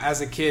 because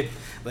as a kid,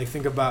 like,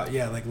 think about,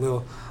 like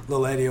little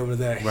Eddie over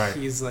there. Right.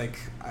 He's like,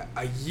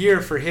 a year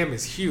for him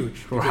is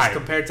huge, because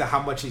compared to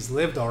how much he's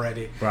lived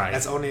already,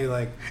 that's only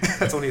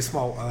a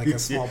small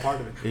part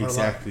of it.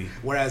 Exactly.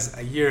 Whereas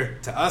a year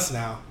to us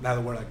now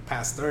that we're like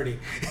past 30,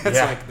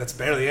 that's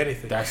barely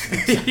anything. That's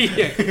like a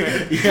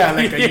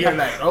year.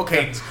 Like,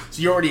 okay,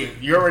 so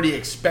you're already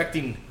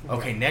expecting.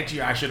 Okay, next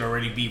year I should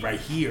already be right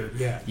here.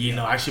 You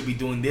know, I should be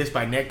doing this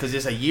by next, because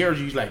it's a year.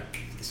 You're like,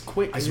 it's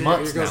quick. It's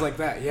months. It goes like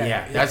that.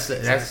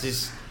 That's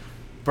just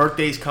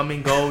birthdays come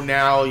and go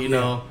now. You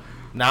know,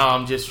 now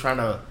I'm just trying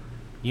to,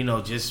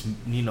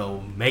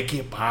 make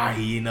it by.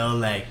 You know,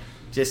 like,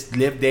 just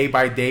live day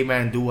by day,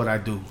 man. Do what I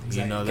do.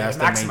 Exactly. You know, that's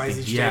the main thing.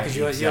 Each day,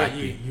 because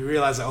you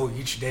realize that,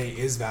 each day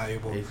is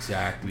valuable.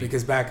 Exactly.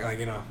 Because back,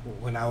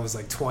 when I was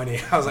like 20,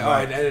 I was like,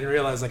 I didn't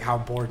realize like how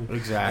important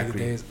the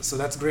day is. So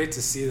that's great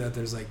to see that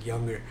there's like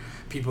younger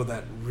people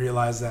that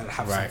realize that,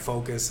 have some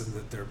focus, and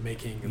that they're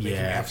making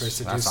efforts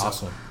to do so. That's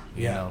awesome.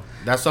 You know,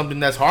 that's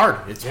something that's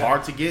hard. It's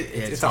hard to get.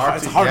 It's a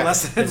hard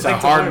lesson. It's like a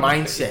hard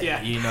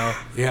mindset. You know.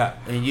 Yeah.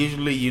 And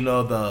usually,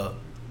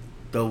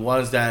 the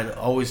ones that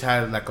always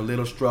had like a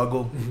little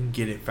struggle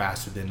get it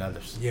faster than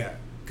others. Yeah,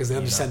 because they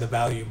understand the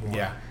value more.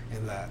 Yeah.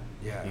 In that.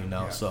 Yeah. You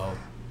know, so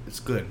it's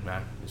good,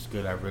 man. It's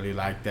good. I really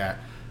like that.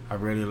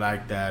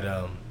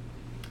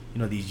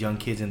 These young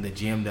kids in the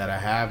gym that I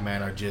have,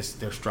 man,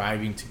 they're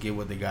striving to get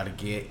what they got to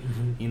get.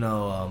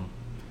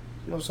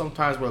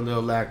 Sometimes we're a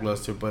little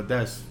lackluster, but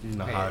that's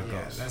how it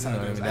goes. That's how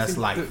it goes. That's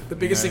life. The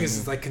biggest thing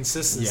is like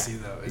consistency,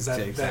 though. Is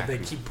that they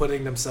keep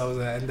putting themselves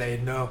and they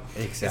know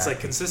it's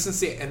like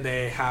consistency, and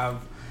they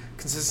have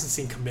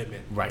consistency and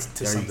commitment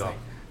to something. You go.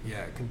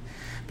 Yeah,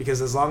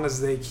 because as long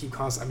as they keep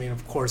constant,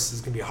 of course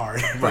it's gonna be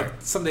hard. Right.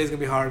 Some days it's gonna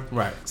be hard.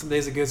 Right. Some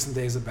days are good, some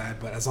days are bad.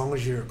 But as long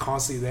as you're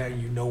constantly there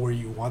and you know where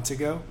you want to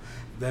go,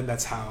 then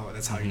that's how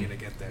you're gonna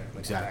get there.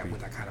 Like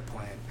with that kind of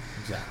plan.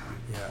 Exactly.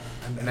 Yeah.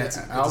 And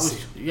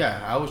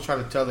I always try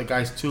to tell the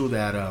guys too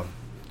that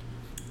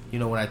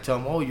when I tell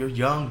them, oh, you're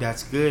young,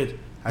 that's good.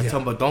 I tell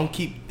them, but don't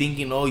keep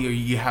thinking, oh,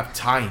 you have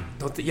time.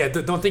 Don't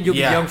think you'll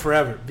be young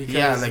forever.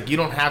 Because like you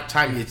don't have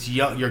time. It's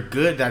young. You're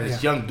good that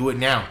it's young. Do it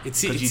now. It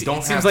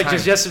seems like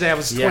just yesterday I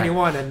was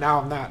 21 and now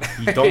I'm not.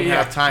 You don't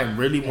have time.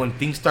 Really, when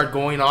things start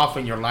going off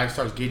and your life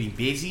starts getting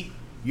busy,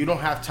 you don't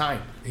have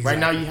time. Exactly. Right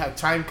now you have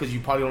time because you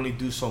probably only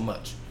do so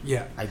much.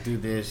 Yeah. I do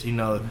this, And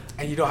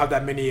you don't have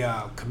that many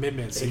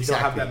commitments. So you don't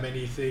have that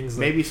many things.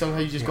 Maybe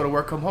sometimes you just go to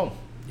work, come home.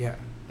 Yeah.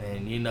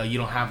 And, you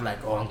don't have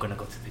like, oh, I'm going to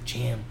go to the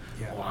gym.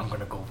 Yeah. Or I'm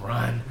going to go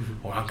run.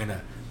 Or I'm going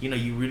to,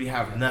 you really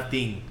have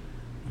nothing.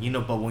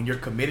 But when you're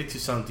committed to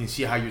something,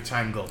 see how your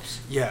time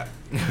goes. Yeah,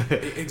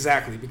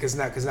 exactly. Because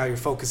now your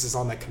focus is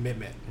on that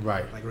commitment.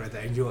 Right. Like right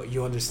there. And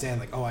you understand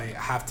like, oh, I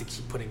have to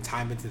keep putting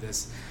time into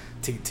this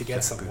to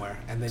get somewhere,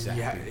 and then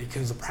it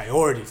becomes a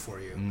priority for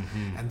you,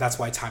 and that's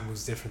why time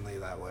moves differently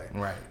that way.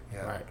 Right.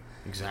 Yeah. Right.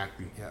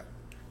 Exactly. Yeah.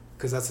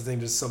 Because that's the thing.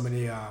 There's so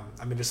many.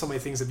 There's so many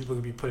things that people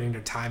could be putting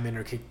their time in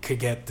or could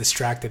get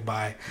distracted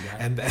by,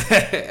 and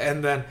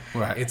then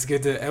it's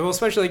good to. And well,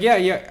 especially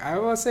I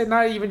will say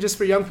not even just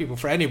for young people,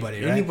 for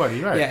anybody. Right?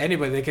 Anybody, right? Yeah,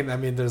 anybody. They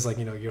can. There's like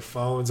your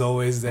phone's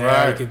always there.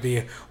 Right. You could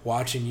be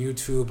watching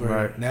YouTube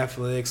or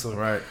Netflix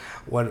or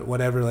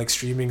whatever like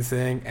streaming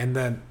thing, and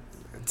then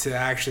to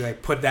actually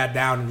like put that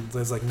down and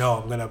it's like, no,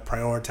 I'm gonna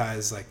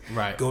prioritize like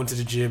going to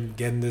the gym,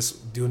 doing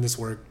this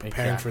work,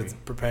 preparing for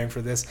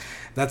this.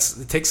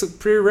 It takes a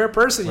pretty rare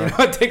person,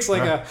 It takes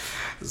like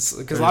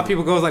because a lot of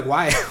people go like,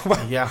 why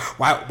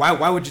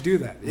would you do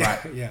that?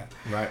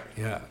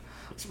 Yeah.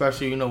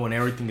 Especially when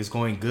everything is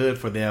going good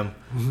for them,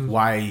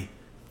 why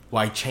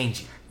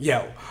change it?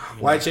 Yeah,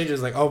 why change it?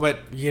 Is like, oh,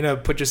 but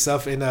put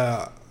yourself in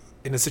a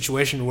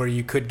situation where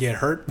you could get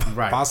hurt,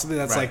 possibly.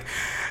 That's like,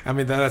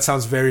 that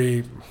sounds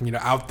very,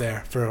 out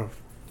there for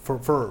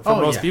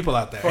most people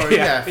out there.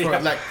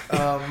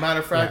 Matter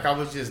of fact, I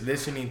was just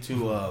listening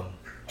to,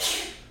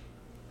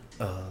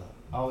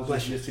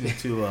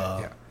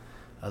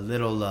 a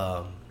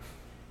little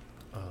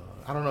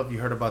I don't know if you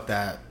heard about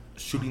that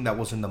shooting that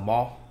was in the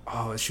mall.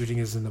 Oh, shooting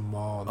is in the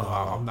mall.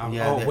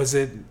 No, was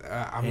it?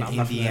 I'm in not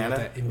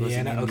Indiana.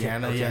 Indiana. Indiana.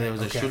 Okay. Yeah, there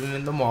was a shooting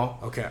in the mall.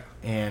 Okay.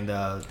 And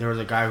there was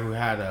a guy who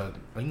had a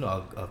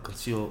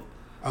concealed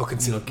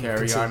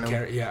carry on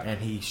him. And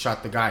he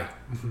shot the guy.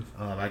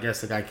 Mm-hmm. I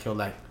guess the guy killed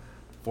like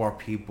 4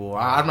 people.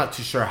 I'm not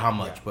too sure how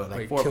much, but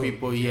like 4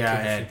 people.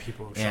 Yeah,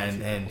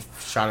 and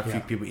shot a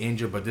few people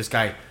injured. But this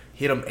guy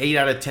hit him 8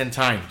 out of 10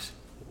 times.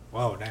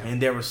 Whoa, damn. And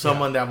there was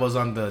someone that was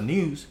on the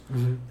news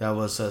that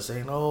was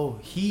saying, "Oh,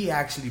 he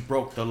actually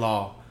broke the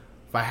law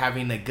by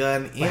having a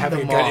gun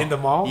in the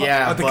mall."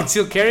 Yeah, the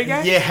concealed carry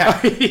guy. Yeah,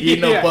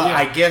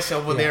 I guess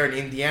over there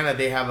in Indiana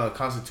they have a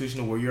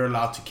constitution where you're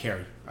allowed to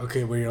carry.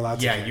 Okay, where you're allowed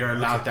to. Yeah, you're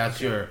allowed. That's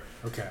your.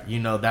 Okay.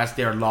 That's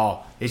their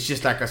law. It's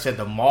just like I said,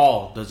 the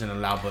mall doesn't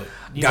allow, but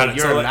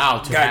you're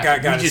allowed to.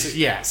 Got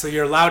it. So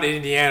you're allowed in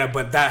Indiana,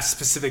 but that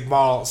specific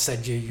mall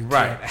said you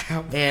right.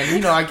 can't.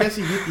 And I guess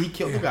he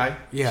killed the guy.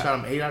 Yeah. Shot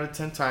him 8 out of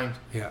 10 times.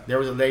 Yeah. There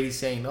was a lady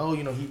saying, "Oh,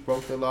 he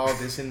broke the law,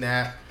 this and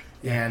that,"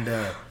 and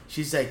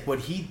she's like, "What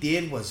he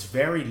did was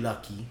very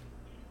lucky."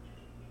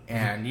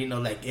 And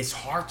it's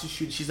hard to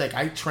shoot. She's like,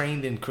 I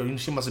trained in.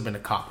 She must have been a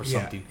cop or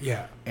something.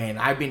 Yeah. And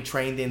I've been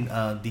trained in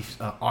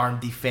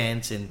armed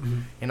defense,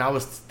 and I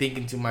was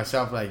thinking to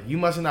myself, like, you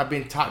must have not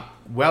been taught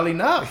well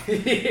enough.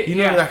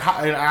 Like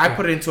how, and I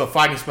put it into a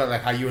fighting spot,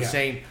 like how you were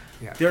saying.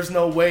 Yeah. There's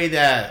no way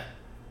that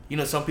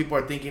some people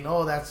are thinking,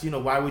 oh, that's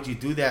why would you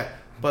do that?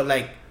 But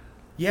like,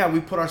 we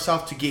put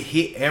ourselves to get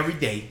hit every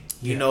day.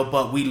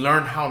 But we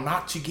learn how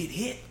not to get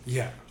hit.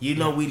 Yeah. We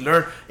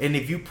learn. And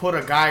if you put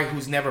a guy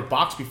who's never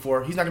boxed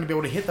before, he's not going to be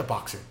able to hit the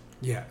boxer.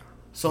 Yeah.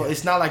 So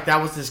it's not like that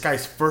was this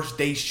guy's first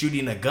day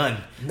shooting a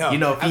gun.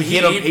 No. If he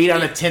hit him 8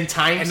 out of 10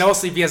 times. And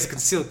also if he has a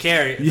concealed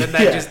carry, then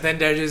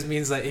that just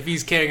means that if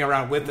he's carrying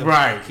around with him.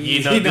 Right.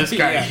 This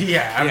guy.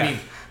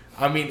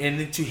 I mean, and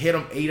then to hit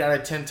him 8 out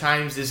of 10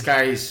 times, this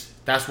guy's,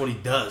 that's what he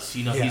does.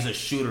 He's a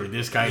shooter.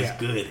 This guy is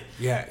good.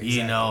 Yeah,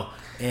 exactly.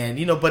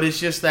 And, but it's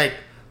just like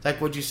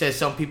what you said,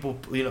 some people,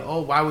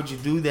 oh, why would you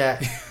do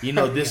that?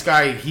 This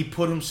guy, he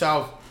put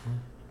himself,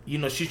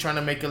 she's trying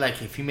to make it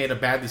like if he made a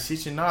bad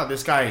decision. No,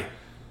 this guy,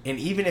 and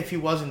even if he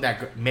wasn't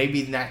that,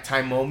 maybe in that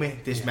time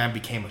moment, this man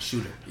became a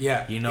shooter.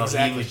 Yeah,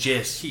 exactly. He was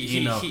just,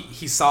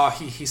 he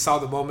saw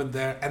the moment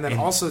there, and then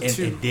also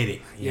too, and did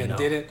it.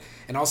 Did it,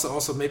 and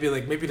also maybe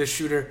the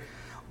shooter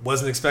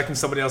wasn't expecting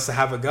somebody else to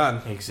have a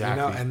gun.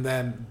 Exactly. And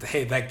then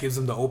that gives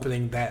him the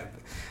opening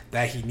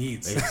that he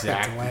needs.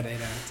 Exactly. To land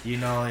it.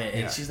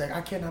 And she's like,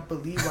 I cannot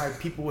believe why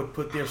people would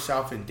put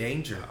themselves in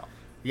danger.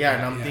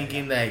 And I'm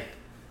thinking like,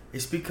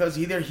 it's because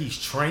either he's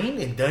trained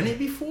and done it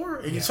before,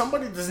 and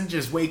somebody doesn't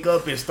just wake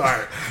up and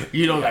start,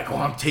 like, oh,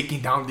 I'm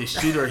taking down this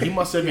shooter. He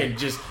must have been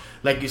just,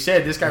 like you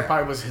said, this guy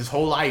probably was his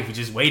whole life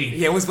just waiting.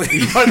 Yeah, was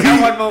waiting for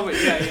that one moment.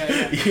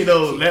 Yeah.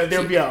 Let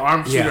there be an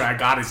armed shooter. I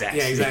got his ass.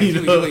 Yeah,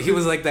 exactly. He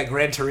was like that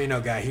Gran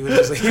Torino guy. He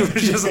was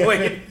just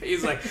waiting.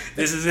 He's like,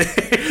 this is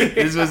it.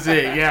 This was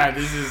it. Yeah,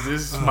 this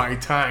is my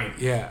time.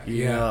 Yeah.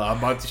 I'm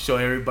about to show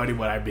everybody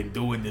what I've been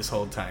doing this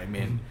whole time,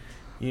 and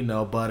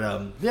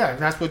but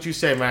that's what you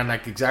say, man.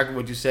 Like exactly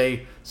what you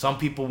say. Some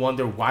people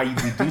wonder why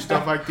we do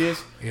stuff like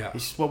this. Yeah,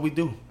 it's just what we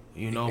do.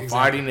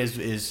 Fighting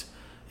is.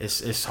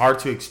 It's hard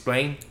to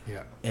explain.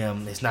 Yeah.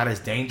 It's not as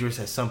dangerous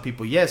as some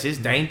people. Yes, it's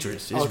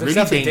dangerous. It's really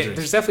dangerous.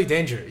 There's definitely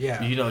danger.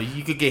 Yeah.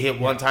 You could get hit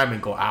one time and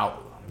go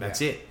out.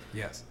 That's it.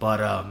 Yes. But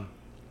I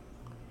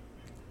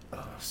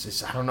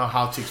don't know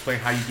how to explain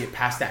how you get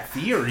past that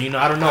fear.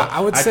 I don't know. I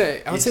would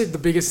say the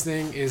biggest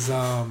thing is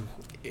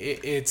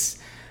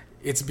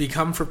it's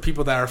become for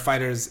people that are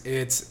fighters.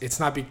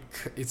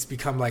 It's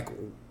become like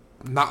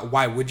not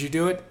why would you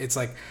do it? It's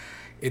like.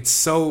 It's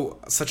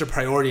such a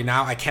priority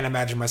now. I can't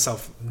imagine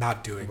myself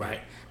not doing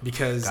it.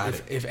 Because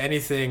if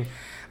anything,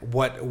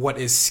 what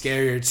is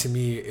scarier to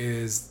me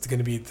is going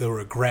to be the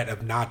regret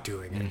of not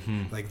doing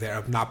it, like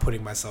of not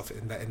putting myself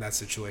in that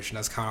situation.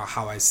 That's kind of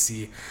how I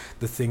see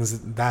the things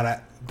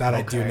that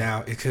I do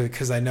now.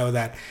 Because I know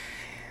that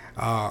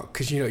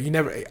because you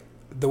never.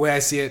 The way I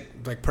see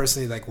it, like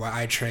personally, like why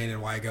I train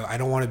and why I go, I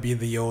don't want to be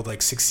the old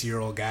like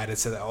 60-year-old guy that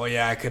said, "Oh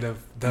yeah, I could have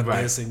done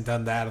this and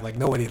done that." Like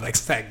nobody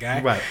likes that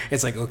guy. Right.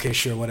 It's like okay,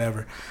 sure,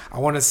 whatever. I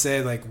want to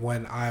say like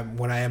when I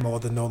am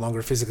old and no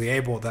longer physically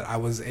able, that I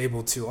was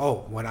able to.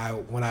 When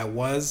I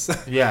was.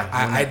 Yeah.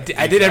 I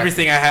did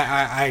everything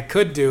I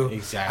could do.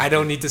 Exactly. I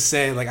don't need to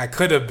say like I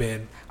could have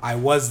been. I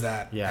was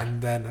that. Yeah.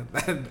 And then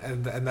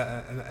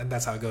and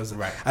that's how it goes.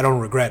 Right. I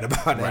don't regret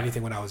about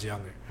anything when I was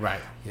younger.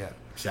 Right. Yeah.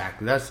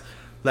 Exactly. That's.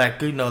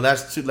 Like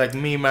that's too, like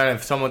me, man.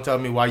 If someone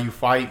tells me why you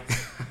fight,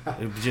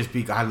 it would just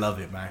be I love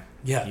it, man.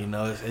 Yeah,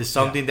 it's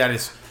something that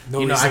is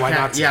no reason why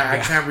not to. I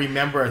can't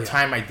remember a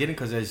time I didn't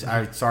because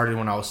I started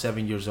when I was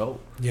 7 years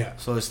old. Yeah,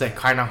 so it's like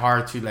kind of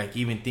hard to like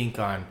even think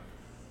on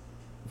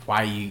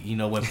why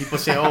when people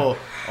say oh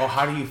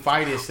how do you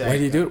fight it? Why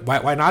do you do it?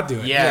 Why not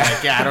do it? Yeah,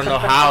 I don't know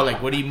how.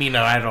 Like what do you mean?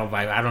 I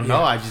don't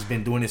know. I've just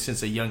been doing it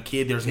since a young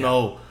kid. There's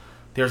no.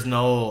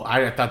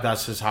 I thought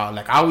that's just how.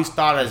 Like I always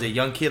thought as a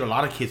young kid, a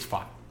lot of kids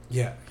fought.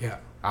 Yeah.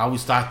 I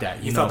always thought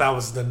that. You thought that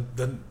was the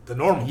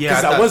normal. Yeah,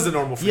 because that was the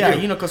normal for you.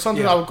 Yeah, because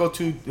sometimes I would go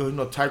to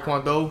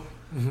Taekwondo.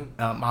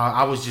 Mm-hmm.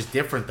 I was just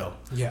different though.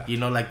 Yeah.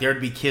 Like there'd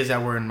be kids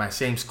that were in my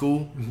same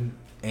school,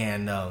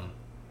 and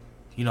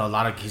a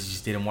lot of kids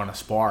just didn't want to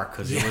spar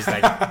because it was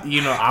like,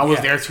 I was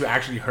there to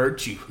actually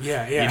hurt you.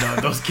 Yeah.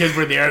 Those kids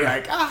were there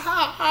like,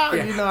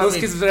 those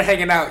kids were there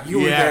hanging out. You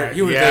were there.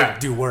 You were there to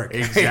do work.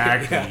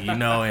 Exactly.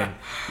 And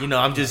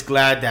I'm just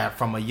glad that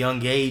from a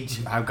young age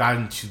I've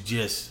gotten to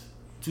just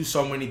do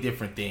so many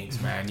different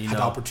things, man. Had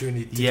the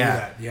opportunity to do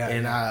that. Yeah.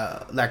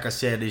 And like I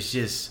said, it's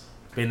just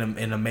been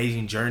an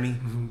amazing journey.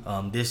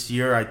 This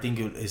year, I think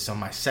it's on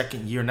my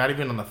second year, not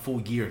even on the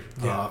full year,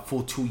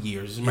 full 2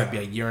 years. This might be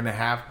a year and a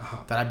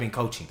half that I've been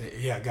coaching.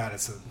 Yeah, got it.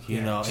 So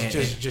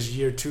just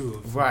year 2.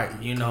 Of right.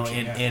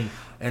 Coaching,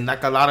 and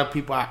like a lot of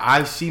people,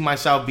 I see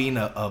myself being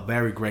a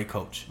very great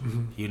coach.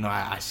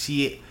 I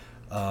see it.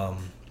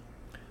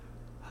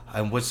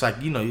 And what's like,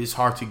 it's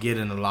hard to get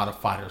in a lot of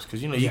fighters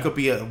because you could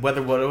be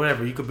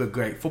whatever. You could be a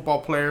great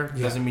football player.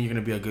 Doesn't mean you're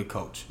gonna be a good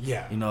coach.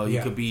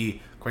 You could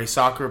be great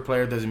soccer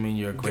player, doesn't mean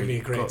you're a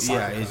great coach.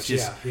 It's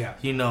just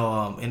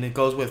and it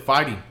goes with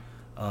fighting.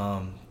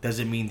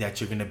 Doesn't mean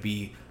that you're gonna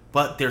be,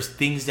 but there's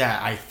things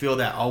that I feel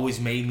that always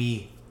made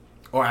me,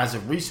 or as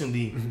of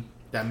recently,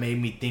 that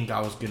made me think I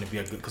was gonna be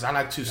a good. Because I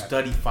like to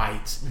study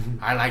fights.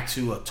 I like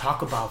to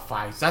talk about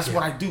fights. That's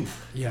what I do.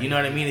 You know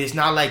what I mean? It's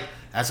not like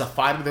as a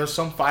fighter. There's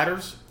some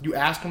fighters you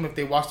ask them if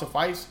they watch the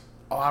fights.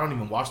 Oh, I don't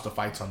even watch the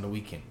fights on the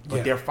weekend,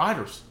 but they're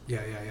fighters.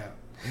 Yeah.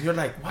 And you're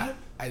like, what?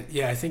 I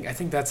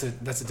think that's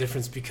a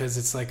difference because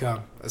it's like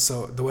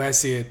so the way I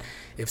see it,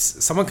 if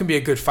someone can be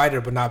a good fighter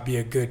but not be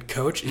a good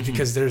coach, it's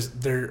because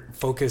they're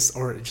focused,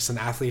 or just an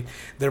athlete,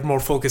 they're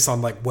more focused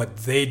on like what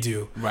they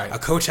do. Right. A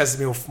coach has to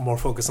be more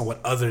focused on what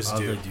others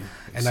do.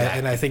 Exactly.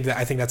 And I think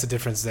that's a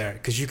difference there,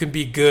 because you can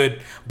be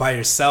good by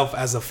yourself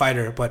as a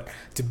fighter, but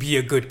to be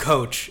a good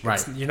coach,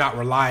 you're not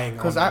relying on.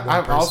 Because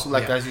I've also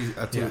as you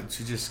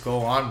to just go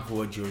on for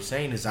what you were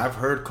saying is I've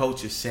heard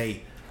coaches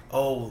say,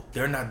 oh,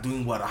 they're not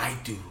doing what I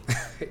do.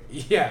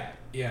 Yeah.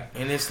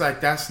 And it's like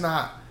that's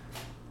not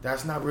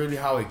really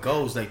how it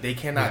goes. Like they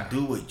cannot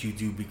do what you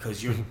do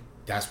because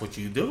that's what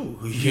you do.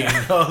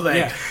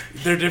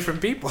 They're different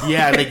people.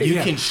 Like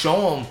you can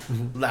show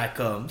them like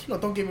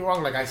don't get me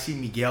wrong. Like I see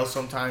Miguel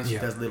sometimes he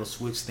does little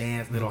switch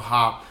stands, little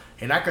hop,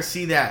 and I could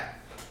see that.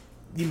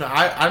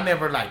 I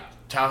never like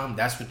tell him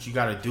that's what you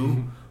got to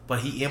do, but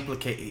he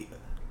implicate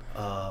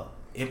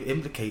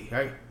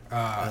right.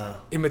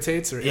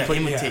 Imitates or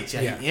imitates.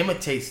 He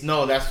imitates.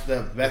 No, that's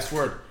the best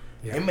word.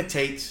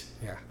 Imitates.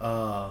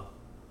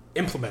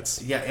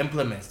 Implements.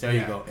 Implements. There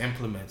you go.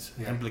 Implements.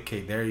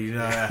 Implicate. There you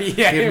go.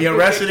 Get me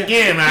arrested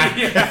again, man.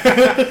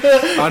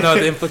 Oh no,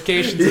 the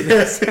implications of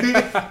this.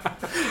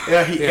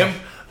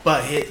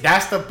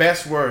 That's the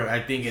best word,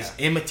 I think, is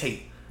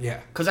imitate.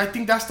 Yeah. Because I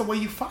think that's the way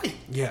you fight.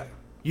 Yeah.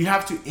 You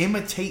have to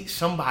imitate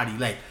somebody,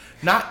 like.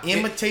 Not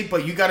imitate,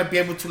 but you got to be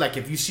able to, like,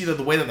 if you see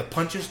the way that the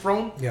punch is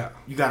thrown,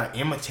 you got to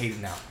imitate it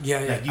now.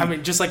 Like I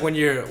mean, just like when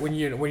you're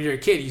a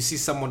kid, you see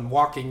someone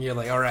walking, you're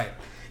like, all right,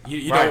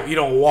 you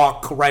don't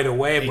walk right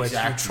away, but you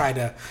try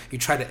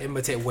to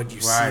imitate what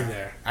you see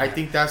there. I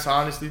think that's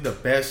honestly the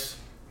best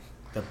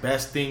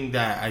thing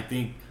that I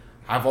think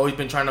I've always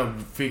been trying to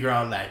figure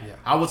out. Like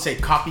I would say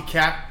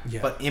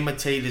copycat, but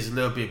imitate is a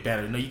little bit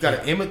better. You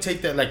got to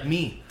imitate that. Like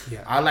me.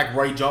 I like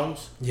Roy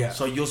Jones.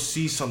 So you'll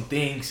see some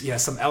things.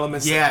 Some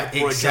elements.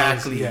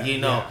 Exactly.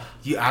 Jones.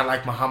 I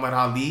like Muhammad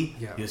Ali.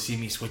 You'll see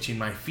me switching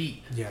my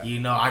feet.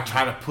 I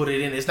try to put it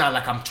in. It's not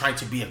like I'm trying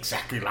to be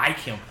exactly like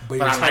him,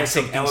 but I like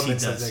some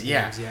elements he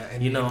does.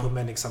 And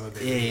implementing some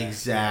of it.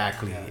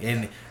 Exactly.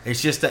 And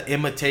it's just the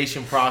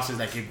imitation process.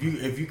 Like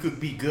if you could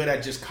be good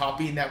at just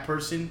copying that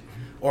person,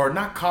 or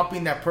not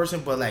copying that person,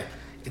 but like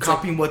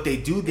copying what they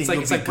do, then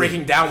it's like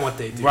breaking down what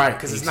they do. Right.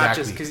 Because it's not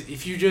just because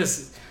if you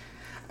just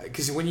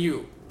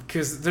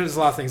because there's a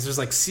lot of things. There's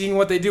like seeing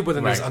what they do, but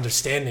then there's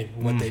understanding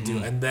what they do,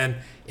 and then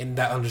in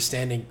that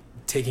understanding,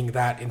 taking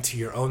that into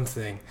your own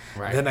thing.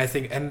 Right. Then I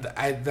think,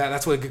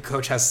 that's what a good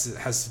coach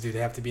has to do. They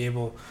have to be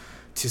able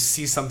to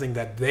see something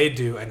that they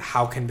do, and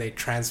how can they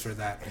transfer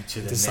that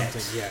into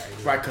something.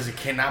 Right, because it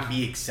cannot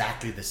be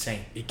exactly the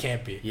same. It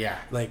can't be. Yeah.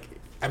 Like.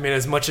 I mean,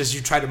 as much as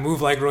you try to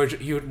move like Roy,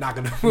 you're not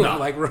going to move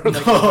like Roy.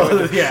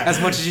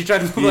 As much as you try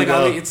to move like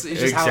Ali, it's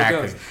just how it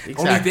goes.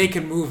 Only they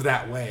can move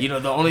that way.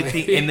 The only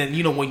thing, and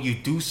then when you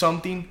do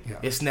something,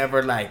 it's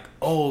never like,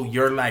 oh,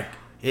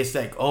 it's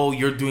like, oh,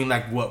 you're doing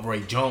like what Roy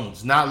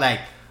Jones. Not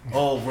like,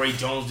 oh, Roy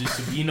Jones used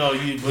to be,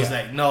 you was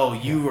like, no,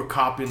 you were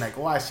copying like,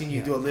 oh, I seen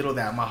you do a little of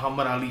that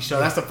Muhammad Ali show.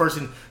 That's the first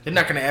thing. They're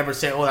not going to ever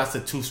say, oh, that's the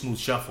Too Smooth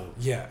Shuffle.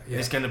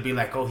 It's going to be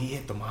like, oh, he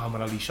hit the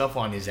Muhammad Ali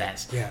shuffle on his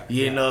ass.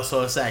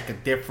 So it's like a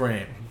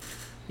different,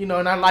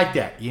 and I like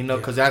that,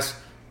 because that's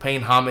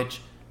paying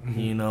homage,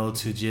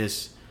 to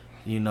just,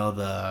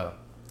 to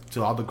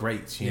all the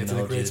greats, to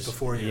the greats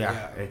before you.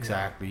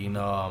 Exactly.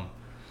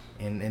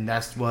 And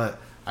that's what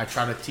I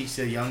try to teach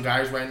the young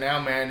guys right now,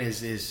 man,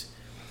 is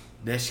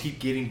let's keep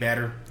getting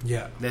better.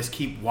 Yeah. Let's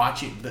keep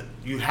watching.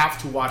 You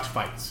have to watch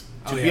fights.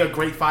 To be a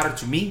great fighter,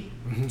 to me,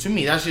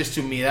 that's just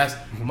to me. That's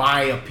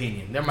my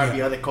opinion. There might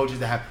be other coaches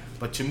that have,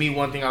 but to me,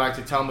 one thing I like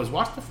to tell them is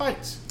watch the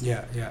fights.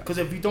 Yeah, yeah. Because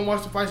if you don't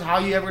watch the fights, how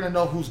are you ever gonna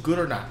know who's good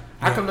or not?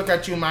 I can look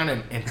at you,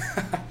 man,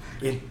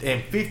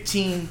 in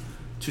 15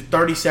 to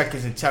 30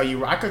 seconds and tell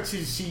you. I could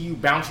see you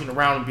bouncing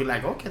around and be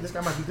like, okay, this guy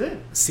might be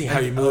good. See how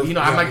you move.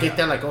 I might get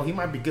that like, oh, he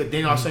might be good.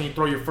 Then all of a sudden you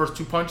throw your first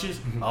 2 punches.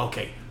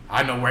 Okay.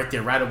 I know right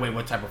there, right away,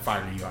 what type of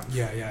fighter you are.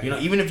 Yeah. You know,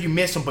 even if you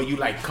miss him, but you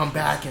like come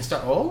back and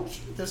start. Oh,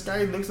 shit, this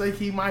guy looks like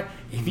he might.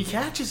 If he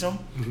catches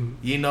him,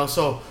 you know.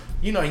 So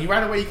you know, you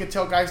right away you can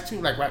tell guys too,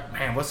 like, right,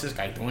 man, what's this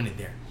guy doing in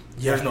there?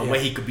 There's no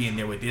way he could be in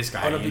there with this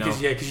guy.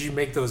 Because you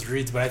make those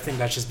reads, but I think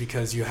that's just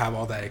because you have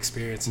all that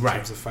experience in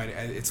terms of fighting.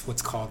 It's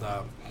what's called.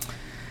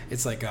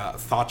 It's like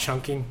thought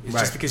chunking. It's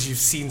just because you've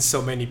seen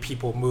so many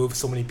people move,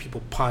 so many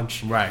people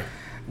punch. Right.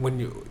 When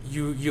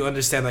you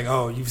understand, like,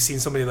 oh, you've seen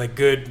so many like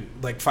good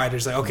like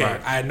fighters, like, okay,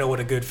 I know what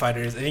a good fighter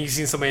is, and then you've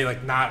seen somebody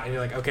like not, and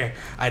you're like, okay,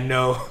 I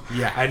know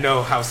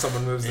how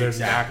someone moves. They're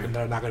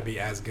not going to be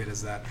as good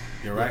as that.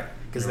 You're right.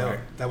 Because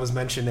that was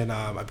mentioned in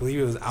I believe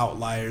it was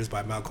Outliers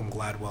by Malcolm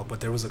Gladwell,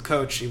 but there was a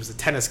coach, he was a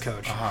tennis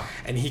coach,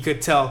 and he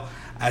could tell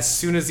as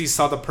soon as he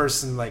saw the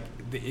person, like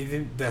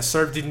the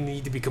serve didn't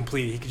need to be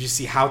completed, he could just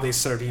see how they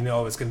served. He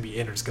knew it's going to be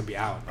in or it's going to be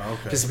out.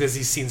 Okay. Just because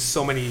he's seen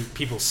so many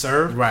people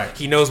serve,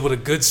 he knows what a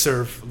good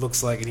serve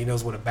looks like, and he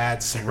knows what a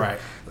bad serve. Right.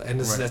 And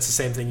that's the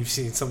same thing. You've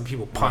seen some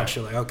people punch.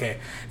 You're like, okay,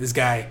 this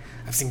guy.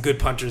 I've seen good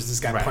punchers. This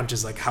guy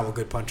punches like how a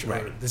good puncher.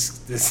 Or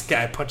this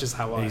guy punches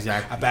how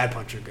a bad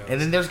puncher goes. And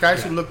then there's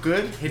guys who look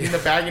good hitting the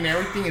bag and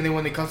everything, and then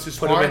when it comes to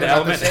sparring, they're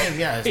not the same.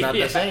 Yeah, it's not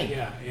the same.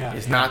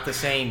 It's not the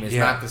same. It's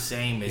not the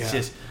same.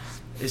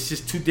 It's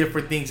just two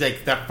different things.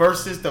 Like the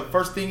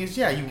first thing is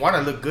you want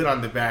to look good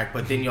on the back,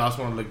 but then you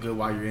also want to look good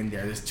while you're in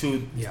there. There's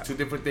two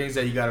different things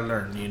that you got to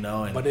learn, you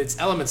know. But it's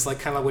elements like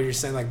kind of what you're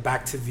saying, like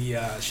back to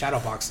the shadow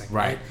boxing,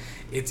 right?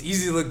 It's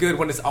easy to look good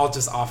when it's all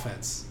just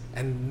offense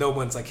and no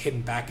one's like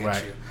hitting back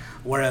at you.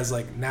 Whereas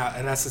like now,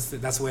 and that's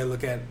the way I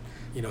look at,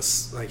 you know,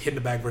 like hitting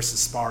the bag versus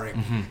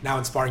sparring. Now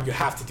in sparring, you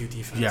have to do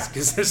defense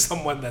because there's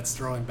someone that's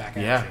throwing back at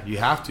you. Yeah, you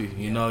have to.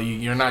 You know,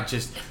 you're not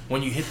just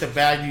when you hit the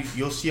bag.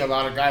 You'll see a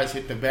lot of guys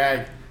hit the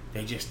bag.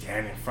 They just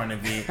stand in front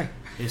of it.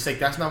 It's like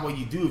that's not what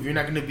you do. If you're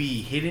not gonna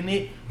be hitting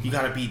it, you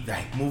gotta be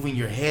like moving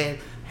your head,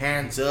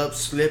 hands up,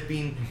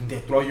 slipping,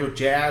 then throw your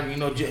jab. You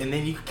know, and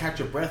then you can catch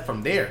your breath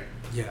from there.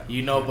 Yeah.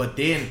 You know, but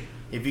then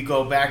if you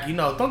go back, you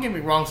know, don't get me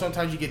wrong.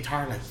 Sometimes you get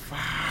tired, like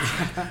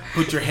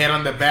put your head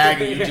on the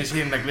bag and you're just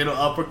hitting like little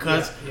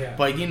uppercuts. Yeah.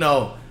 But you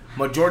know,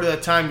 majority of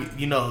the time,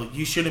 you know,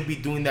 you shouldn't be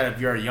doing that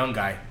if you're a young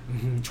guy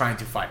trying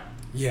to fight.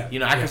 Yeah. You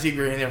know, I can see if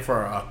you're in there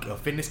for a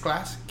fitness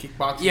class,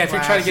 kickboxing. Yeah, if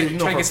you're trying to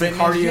get some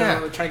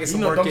cardio, trying to get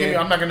some work in.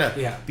 I'm not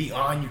gonna be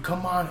on you.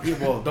 Come on. Yeah,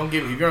 well, don't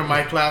get me. If you're in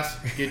my class,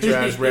 get your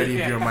ass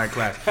ready. If you're in my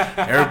class,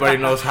 everybody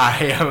knows how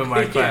I am in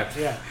my class.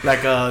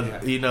 Like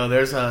you know,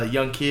 there's a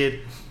young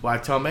kid. Well, I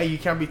tell him, hey, you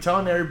can't be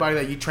telling everybody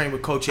that you train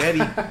with Coach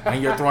Eddie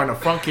and you're throwing a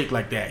front kick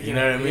like that. You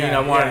know what I mean? I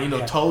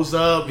want toes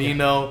up. You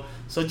know,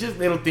 so just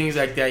little things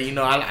like that. You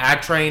know, I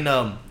train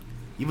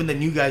even the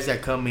new guys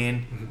that come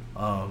in.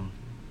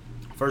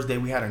 First day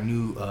we had a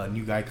new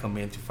guy come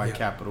in to fight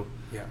Capital.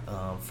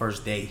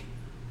 First day,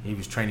 he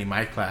was training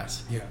my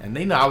class. And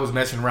they know I was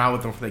messing around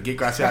with them from the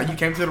get-go. I said, you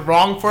came to the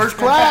wrong first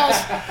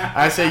class.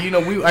 I said, you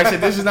know,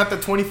 this is not the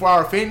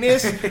 24-hour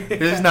fitness.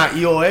 This is not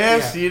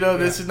EOS. You know,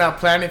 this is not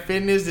Planet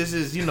Fitness. This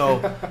is, you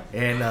know,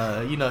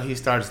 and you know, he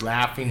starts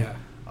laughing.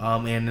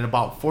 And in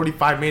about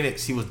 45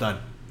 minutes, he was done.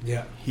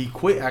 He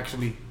quit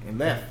actually and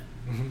left.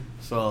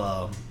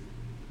 So.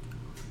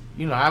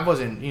 You know, I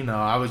wasn't, you know,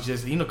 I was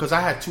just, you know, because I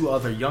had 2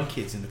 other young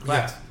kids in the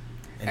class,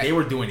 and they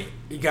were doing it.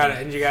 You got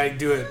to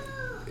do it,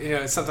 you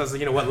know, sometimes,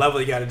 you know, what level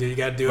you got to do. You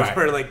got to do it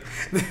for, like,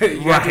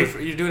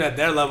 you're doing it at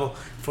their level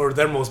for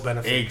their most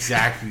benefit.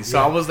 Exactly. So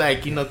I was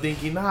like, you know,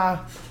 thinking,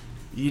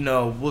 you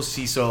know, we'll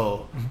see.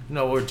 So, you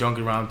know, we're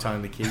joking around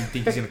telling the kid, you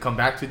think he's going to come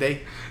back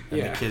today?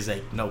 And the kid's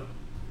like, nope.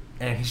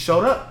 And he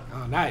showed up.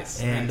 Oh,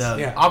 nice. And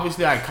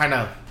obviously I kind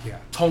of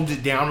toned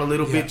it down a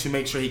little bit to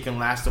make sure he can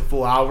last a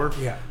full hour.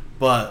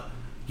 But...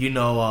 You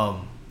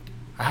know,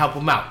 I help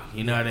them out.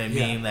 You know what I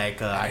mean?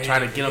 Like, I try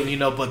to get them, you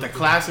know, but the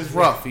class is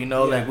rough, you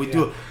know? Like, we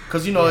do it.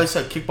 Because, you know, it's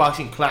a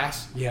kickboxing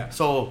class.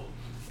 So,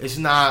 it's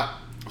not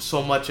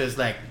so much as,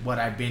 like, what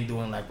I've been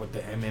doing, like, with the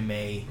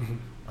MMA.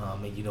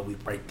 And, you know, we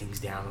break things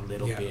down a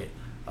little bit.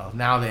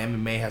 Now the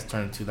MMA has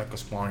turned into, like, a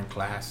sparring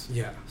class.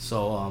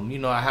 So, you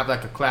know, I have,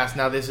 like, a class.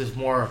 Now, this is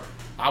more...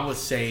 I would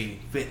say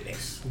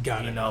fitness.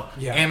 Got it. You know?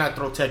 And I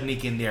throw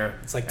technique in there.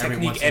 It's like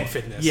technique and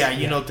fitness. Yeah,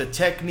 you know, the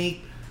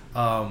technique...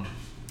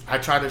 I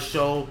try to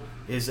show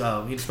is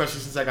especially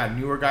since I got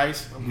newer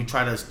guys, we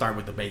try to start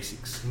with the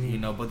basics, you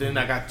know. But then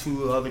I got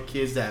 2 other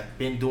kids that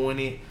been doing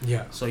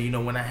it. So you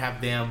know, when I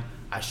have them,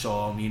 I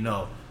show them, you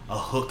know, a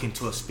hook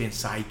into a spin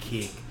side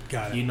kick.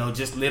 Got it. You know,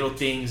 just little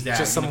things that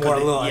just some more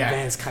little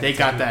advanced kind they of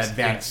got the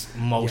advanced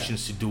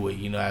motions to do it.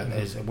 You know,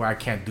 as where I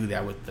can't do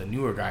that with the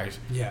newer guys.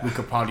 We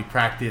could probably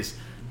practice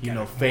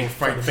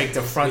fake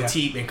the front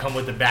teep and come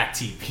with the back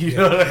teep. You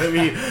know what I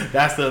mean?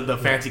 That's the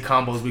fancy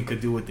combos we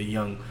could do with the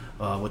young,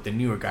 with the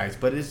newer guys.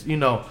 But it's,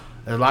 there's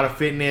a lot of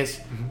fitness,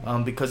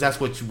 because that's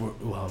what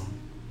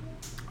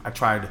I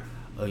tried.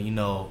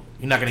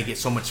 You're not gonna get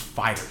so much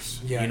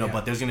fighters,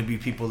 but there's gonna be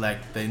people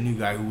like the new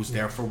guy who's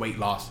there for weight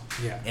loss,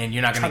 and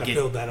you're not gonna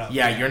build that up.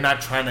 You're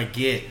not trying to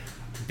get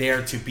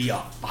there to be a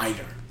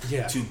fighter,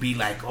 to be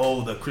like,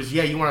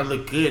 you want to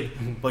look good,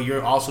 but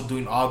you're also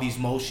doing all these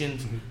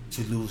motions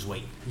to lose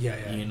weight,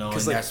 and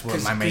that's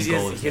what my main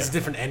goal is. He has a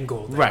different end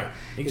goal, right?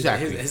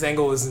 Exactly. His end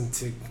goal isn't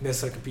to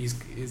necessarily compete;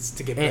 it's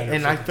to get better.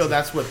 And I feel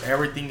that's what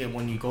everything. And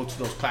when you go to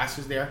those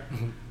classes there.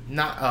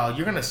 Not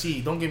you're gonna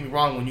see. Don't get me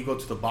wrong. When you go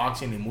to the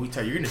boxing and Muay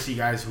Thai, you're gonna see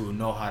guys who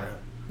know how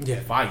to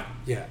fight.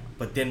 Yeah.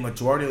 But then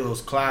majority of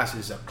those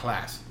classes are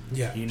class.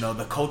 Yeah.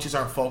 The coaches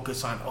are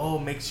focused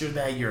on make sure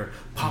that you're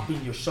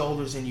popping your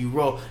shoulders and you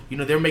roll.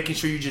 They're making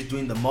sure you're just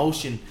doing the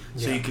motion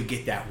so you could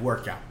get that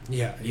workout.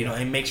 Yeah.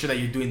 And make sure that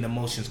you're doing the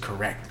motions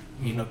correct.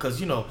 Because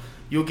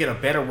you'll get a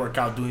better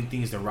workout doing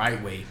things the right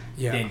way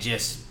than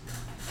just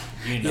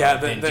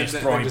just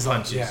throwing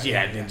punches.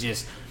 Than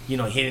just.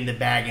 Hitting the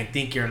bag and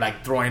think you're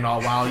like throwing all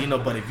wild,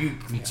 but if you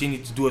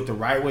continue to do it the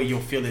right way, you'll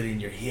feel it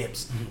in your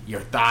hips, your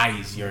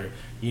thighs,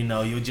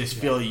 you'll just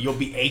feel you'll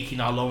be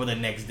aching all over the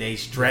next day,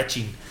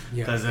 stretching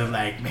because they're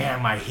like,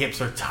 man, my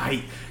hips are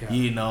tight,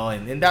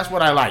 and that's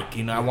what I like.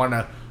 I want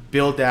to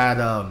build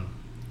that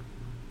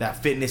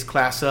fitness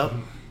class up,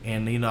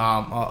 and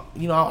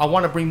I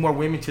want to bring more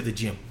women to the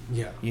gym.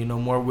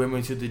 More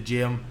women to the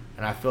gym,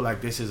 and I feel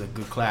like this is a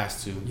good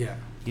class to get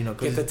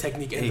the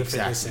technique and the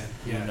fitness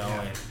in.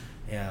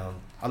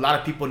 A lot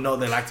of people know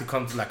they like to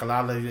come to a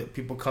lot of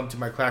people come to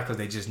my class because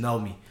they just know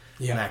me.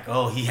 Yeah.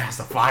 Like, he has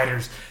the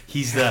fighters.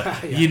 He's the,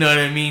 you know what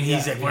I mean?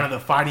 He's one of the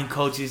fighting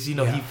coaches. He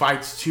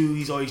fights too.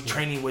 He's always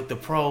training with the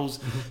pros.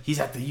 He's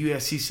at the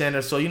UFC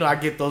center. So, I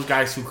get those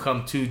guys who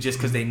come too just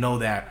because they know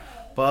that.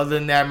 But other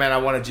than that, man, I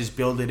want to just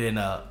build it in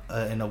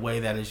a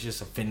way that is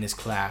just a fitness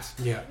class.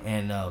 Yeah.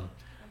 And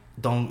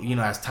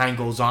as time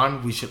goes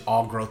on, we should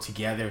all grow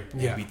together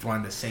and be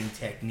throwing the same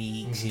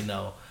techniques,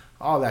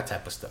 all that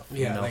type of stuff.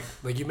 Yeah,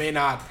 like you may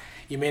not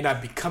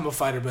become a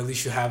fighter, but at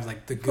least you have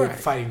like the good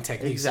fighting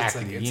techniques.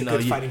 Exactly. It's a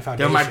good fighting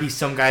foundation. There might be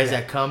some guys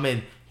that come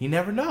and you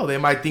never know. They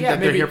might think that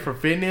they're here for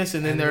fitness,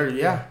 and then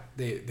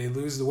they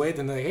lose the weight.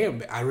 Then they're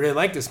like, hey, I really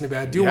like this. Maybe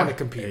I do want to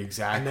compete.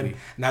 Exactly. And then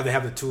now they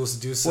have the tools to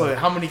do so. Well,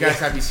 how many guys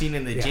have you seen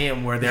in the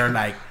gym where they're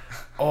like,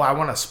 I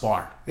want to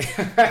spar,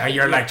 and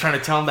you're like trying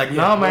to tell them like,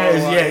 no, man,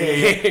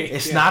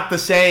 it's not the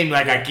same.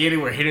 Like, I get it,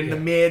 we're hitting the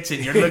mitts,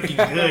 and you're looking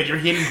good, you're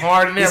hitting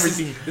hard and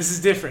everything. This is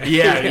different.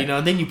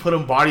 Then you put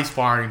them body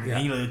sparring,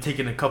 and they're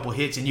taking a couple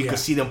hits, and you can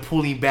see them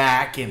pulling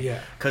back, and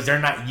because they're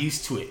not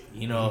used to it.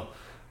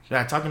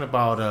 Talking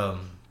about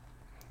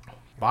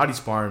body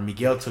sparring,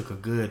 Miguel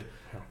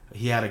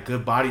he had a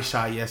good body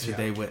shot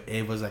yesterday.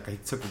 It was like he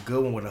took a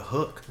good one with a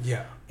hook.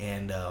 Yeah,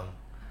 and.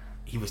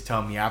 He was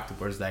telling me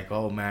afterwards, like,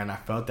 oh, man, I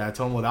felt that. I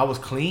told him, well, that was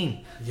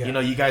clean. Yeah.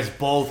 You guys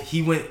both,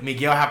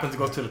 Miguel happened to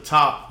go to the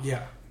top.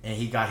 Yeah. And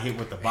he got hit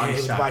with the body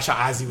shot. The body shot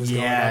as he was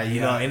going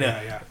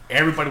up.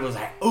 Everybody was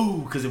like,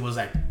 ooh, because it was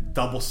like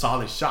double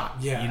solid shot.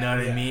 Yeah. You know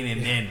what I mean?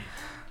 And then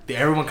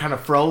everyone kind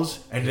of froze,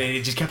 and then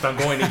it just kept on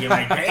going again,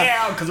 like,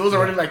 damn, because it was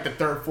already like the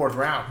third, fourth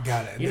round.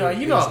 Got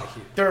it.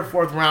 Third,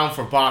 fourth round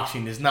for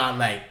boxing is not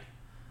like,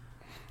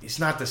 it's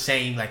not the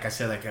same, like I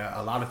said, like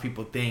a lot of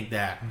people think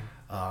that,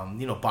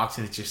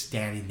 boxing is just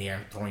standing there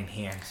and throwing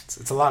hands.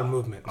 It's a lot of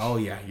movement. Oh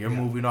yeah, you're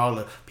moving all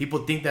the.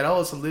 People think that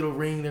it's a little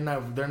ring. They're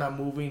not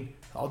moving.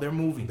 Oh, they're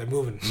moving. They're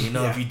moving.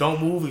 If you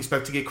don't move,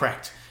 expect to get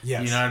cracked.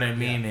 Yes. You know what I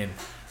mean? Yeah.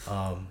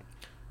 And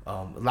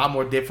a lot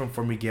more different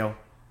for Miguel,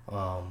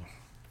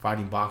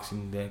 fighting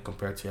boxing than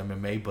compared to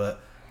MMA.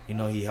 But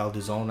he held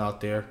his own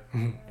out there,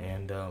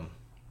 and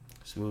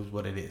so it was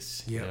what it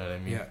is. Yeah. You know what I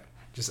mean? Yeah.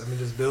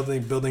 Just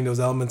building those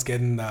elements,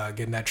 getting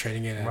that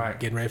training in, and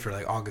getting ready for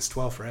like August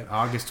 12th, right?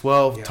 August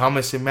 12th,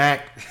 Thomas and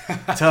Mack,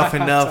 tough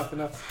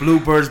enough.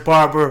 Bluebirds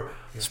Barber,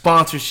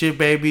 sponsorship,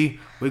 baby.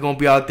 We're gonna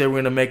be out there. We're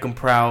gonna make them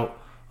proud.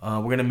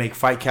 We're gonna make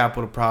Fight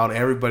Capital proud.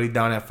 Everybody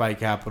down at Fight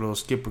Capital,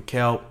 Skipper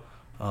Kelp.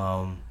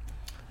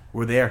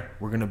 We're there.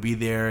 We're gonna be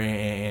there,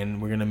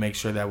 and we're gonna make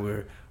sure that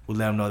we'll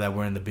let them know that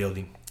we're in the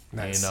building.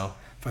 Nice.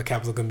 Fight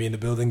Capital going to be in the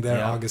building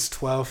there August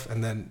 12th,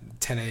 and then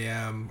 10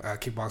 a.m.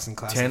 Kickboxing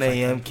class. 10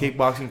 a.m.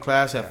 kickboxing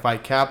class at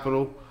Fight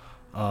Capital.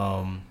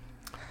 And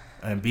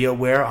be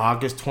aware,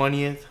 August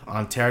 20th,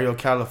 Ontario,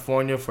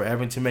 California, for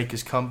Evan to make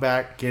his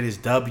comeback, get his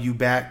W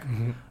back.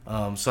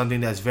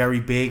 Something that's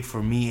very big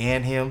for me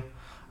and him.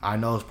 I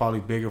know it's probably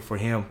bigger for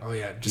him. Oh,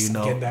 yeah. Just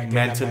get that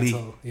mentally.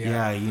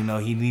 Yeah,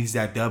 he needs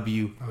that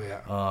W. Oh,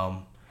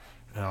 yeah.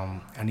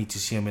 I need to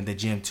see him in the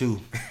gym,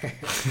 too.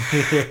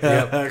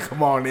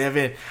 Come on,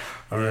 Evan.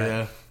 All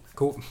right.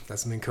 Cool.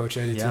 That's been Coach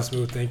Eddie Too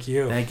Smooth. Thank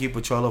you. Thank you,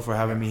 Pocholo, for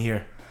having me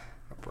here.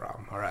 No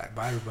problem. All right.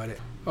 Bye, everybody.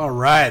 All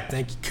right.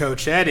 Thank you,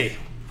 Coach Eddie.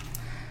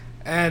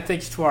 And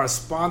thank you to our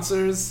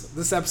sponsors.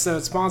 This episode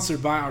is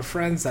sponsored by our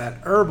friends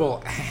at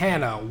Herbal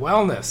Hannah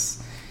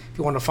Wellness. If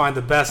you want to find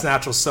the best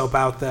natural soap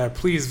out there,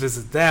 please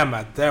visit them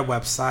at their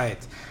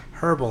website,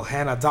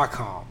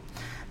 herbalhannah.com.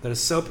 Their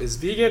soap is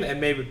vegan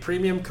and made with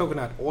premium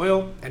coconut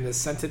oil and is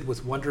scented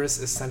with wondrous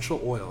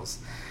essential oils.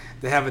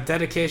 They have a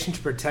dedication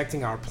to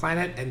protecting our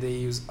planet, and they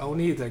use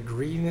only the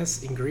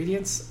greenest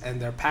ingredients, and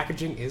their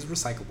packaging is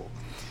recyclable.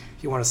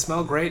 If you want to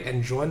smell great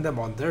and join them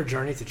on their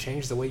journey to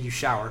change the way you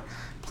shower,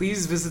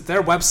 please visit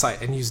their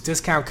website and use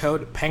discount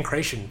code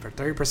PANCRATION for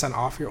 30%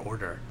 off your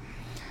order.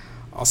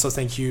 Also,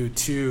 thank you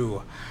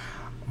to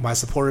my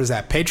supporters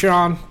at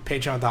Patreon,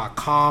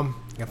 patreon.com.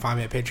 You can find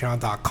me at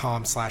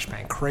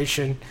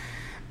patreon.com/pancration.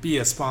 Be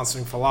a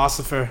sponsoring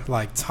philosopher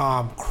like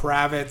Tom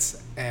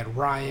Kravitz and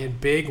Ryan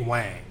Big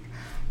Wang.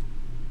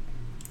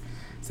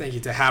 Thank you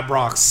to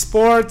Habrock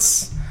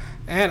Sports.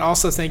 And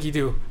also thank you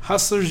to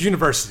Hustlers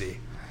University.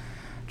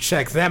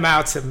 Check them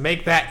out to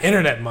make that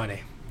internet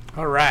money.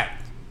 All right.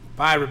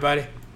 Bye, everybody.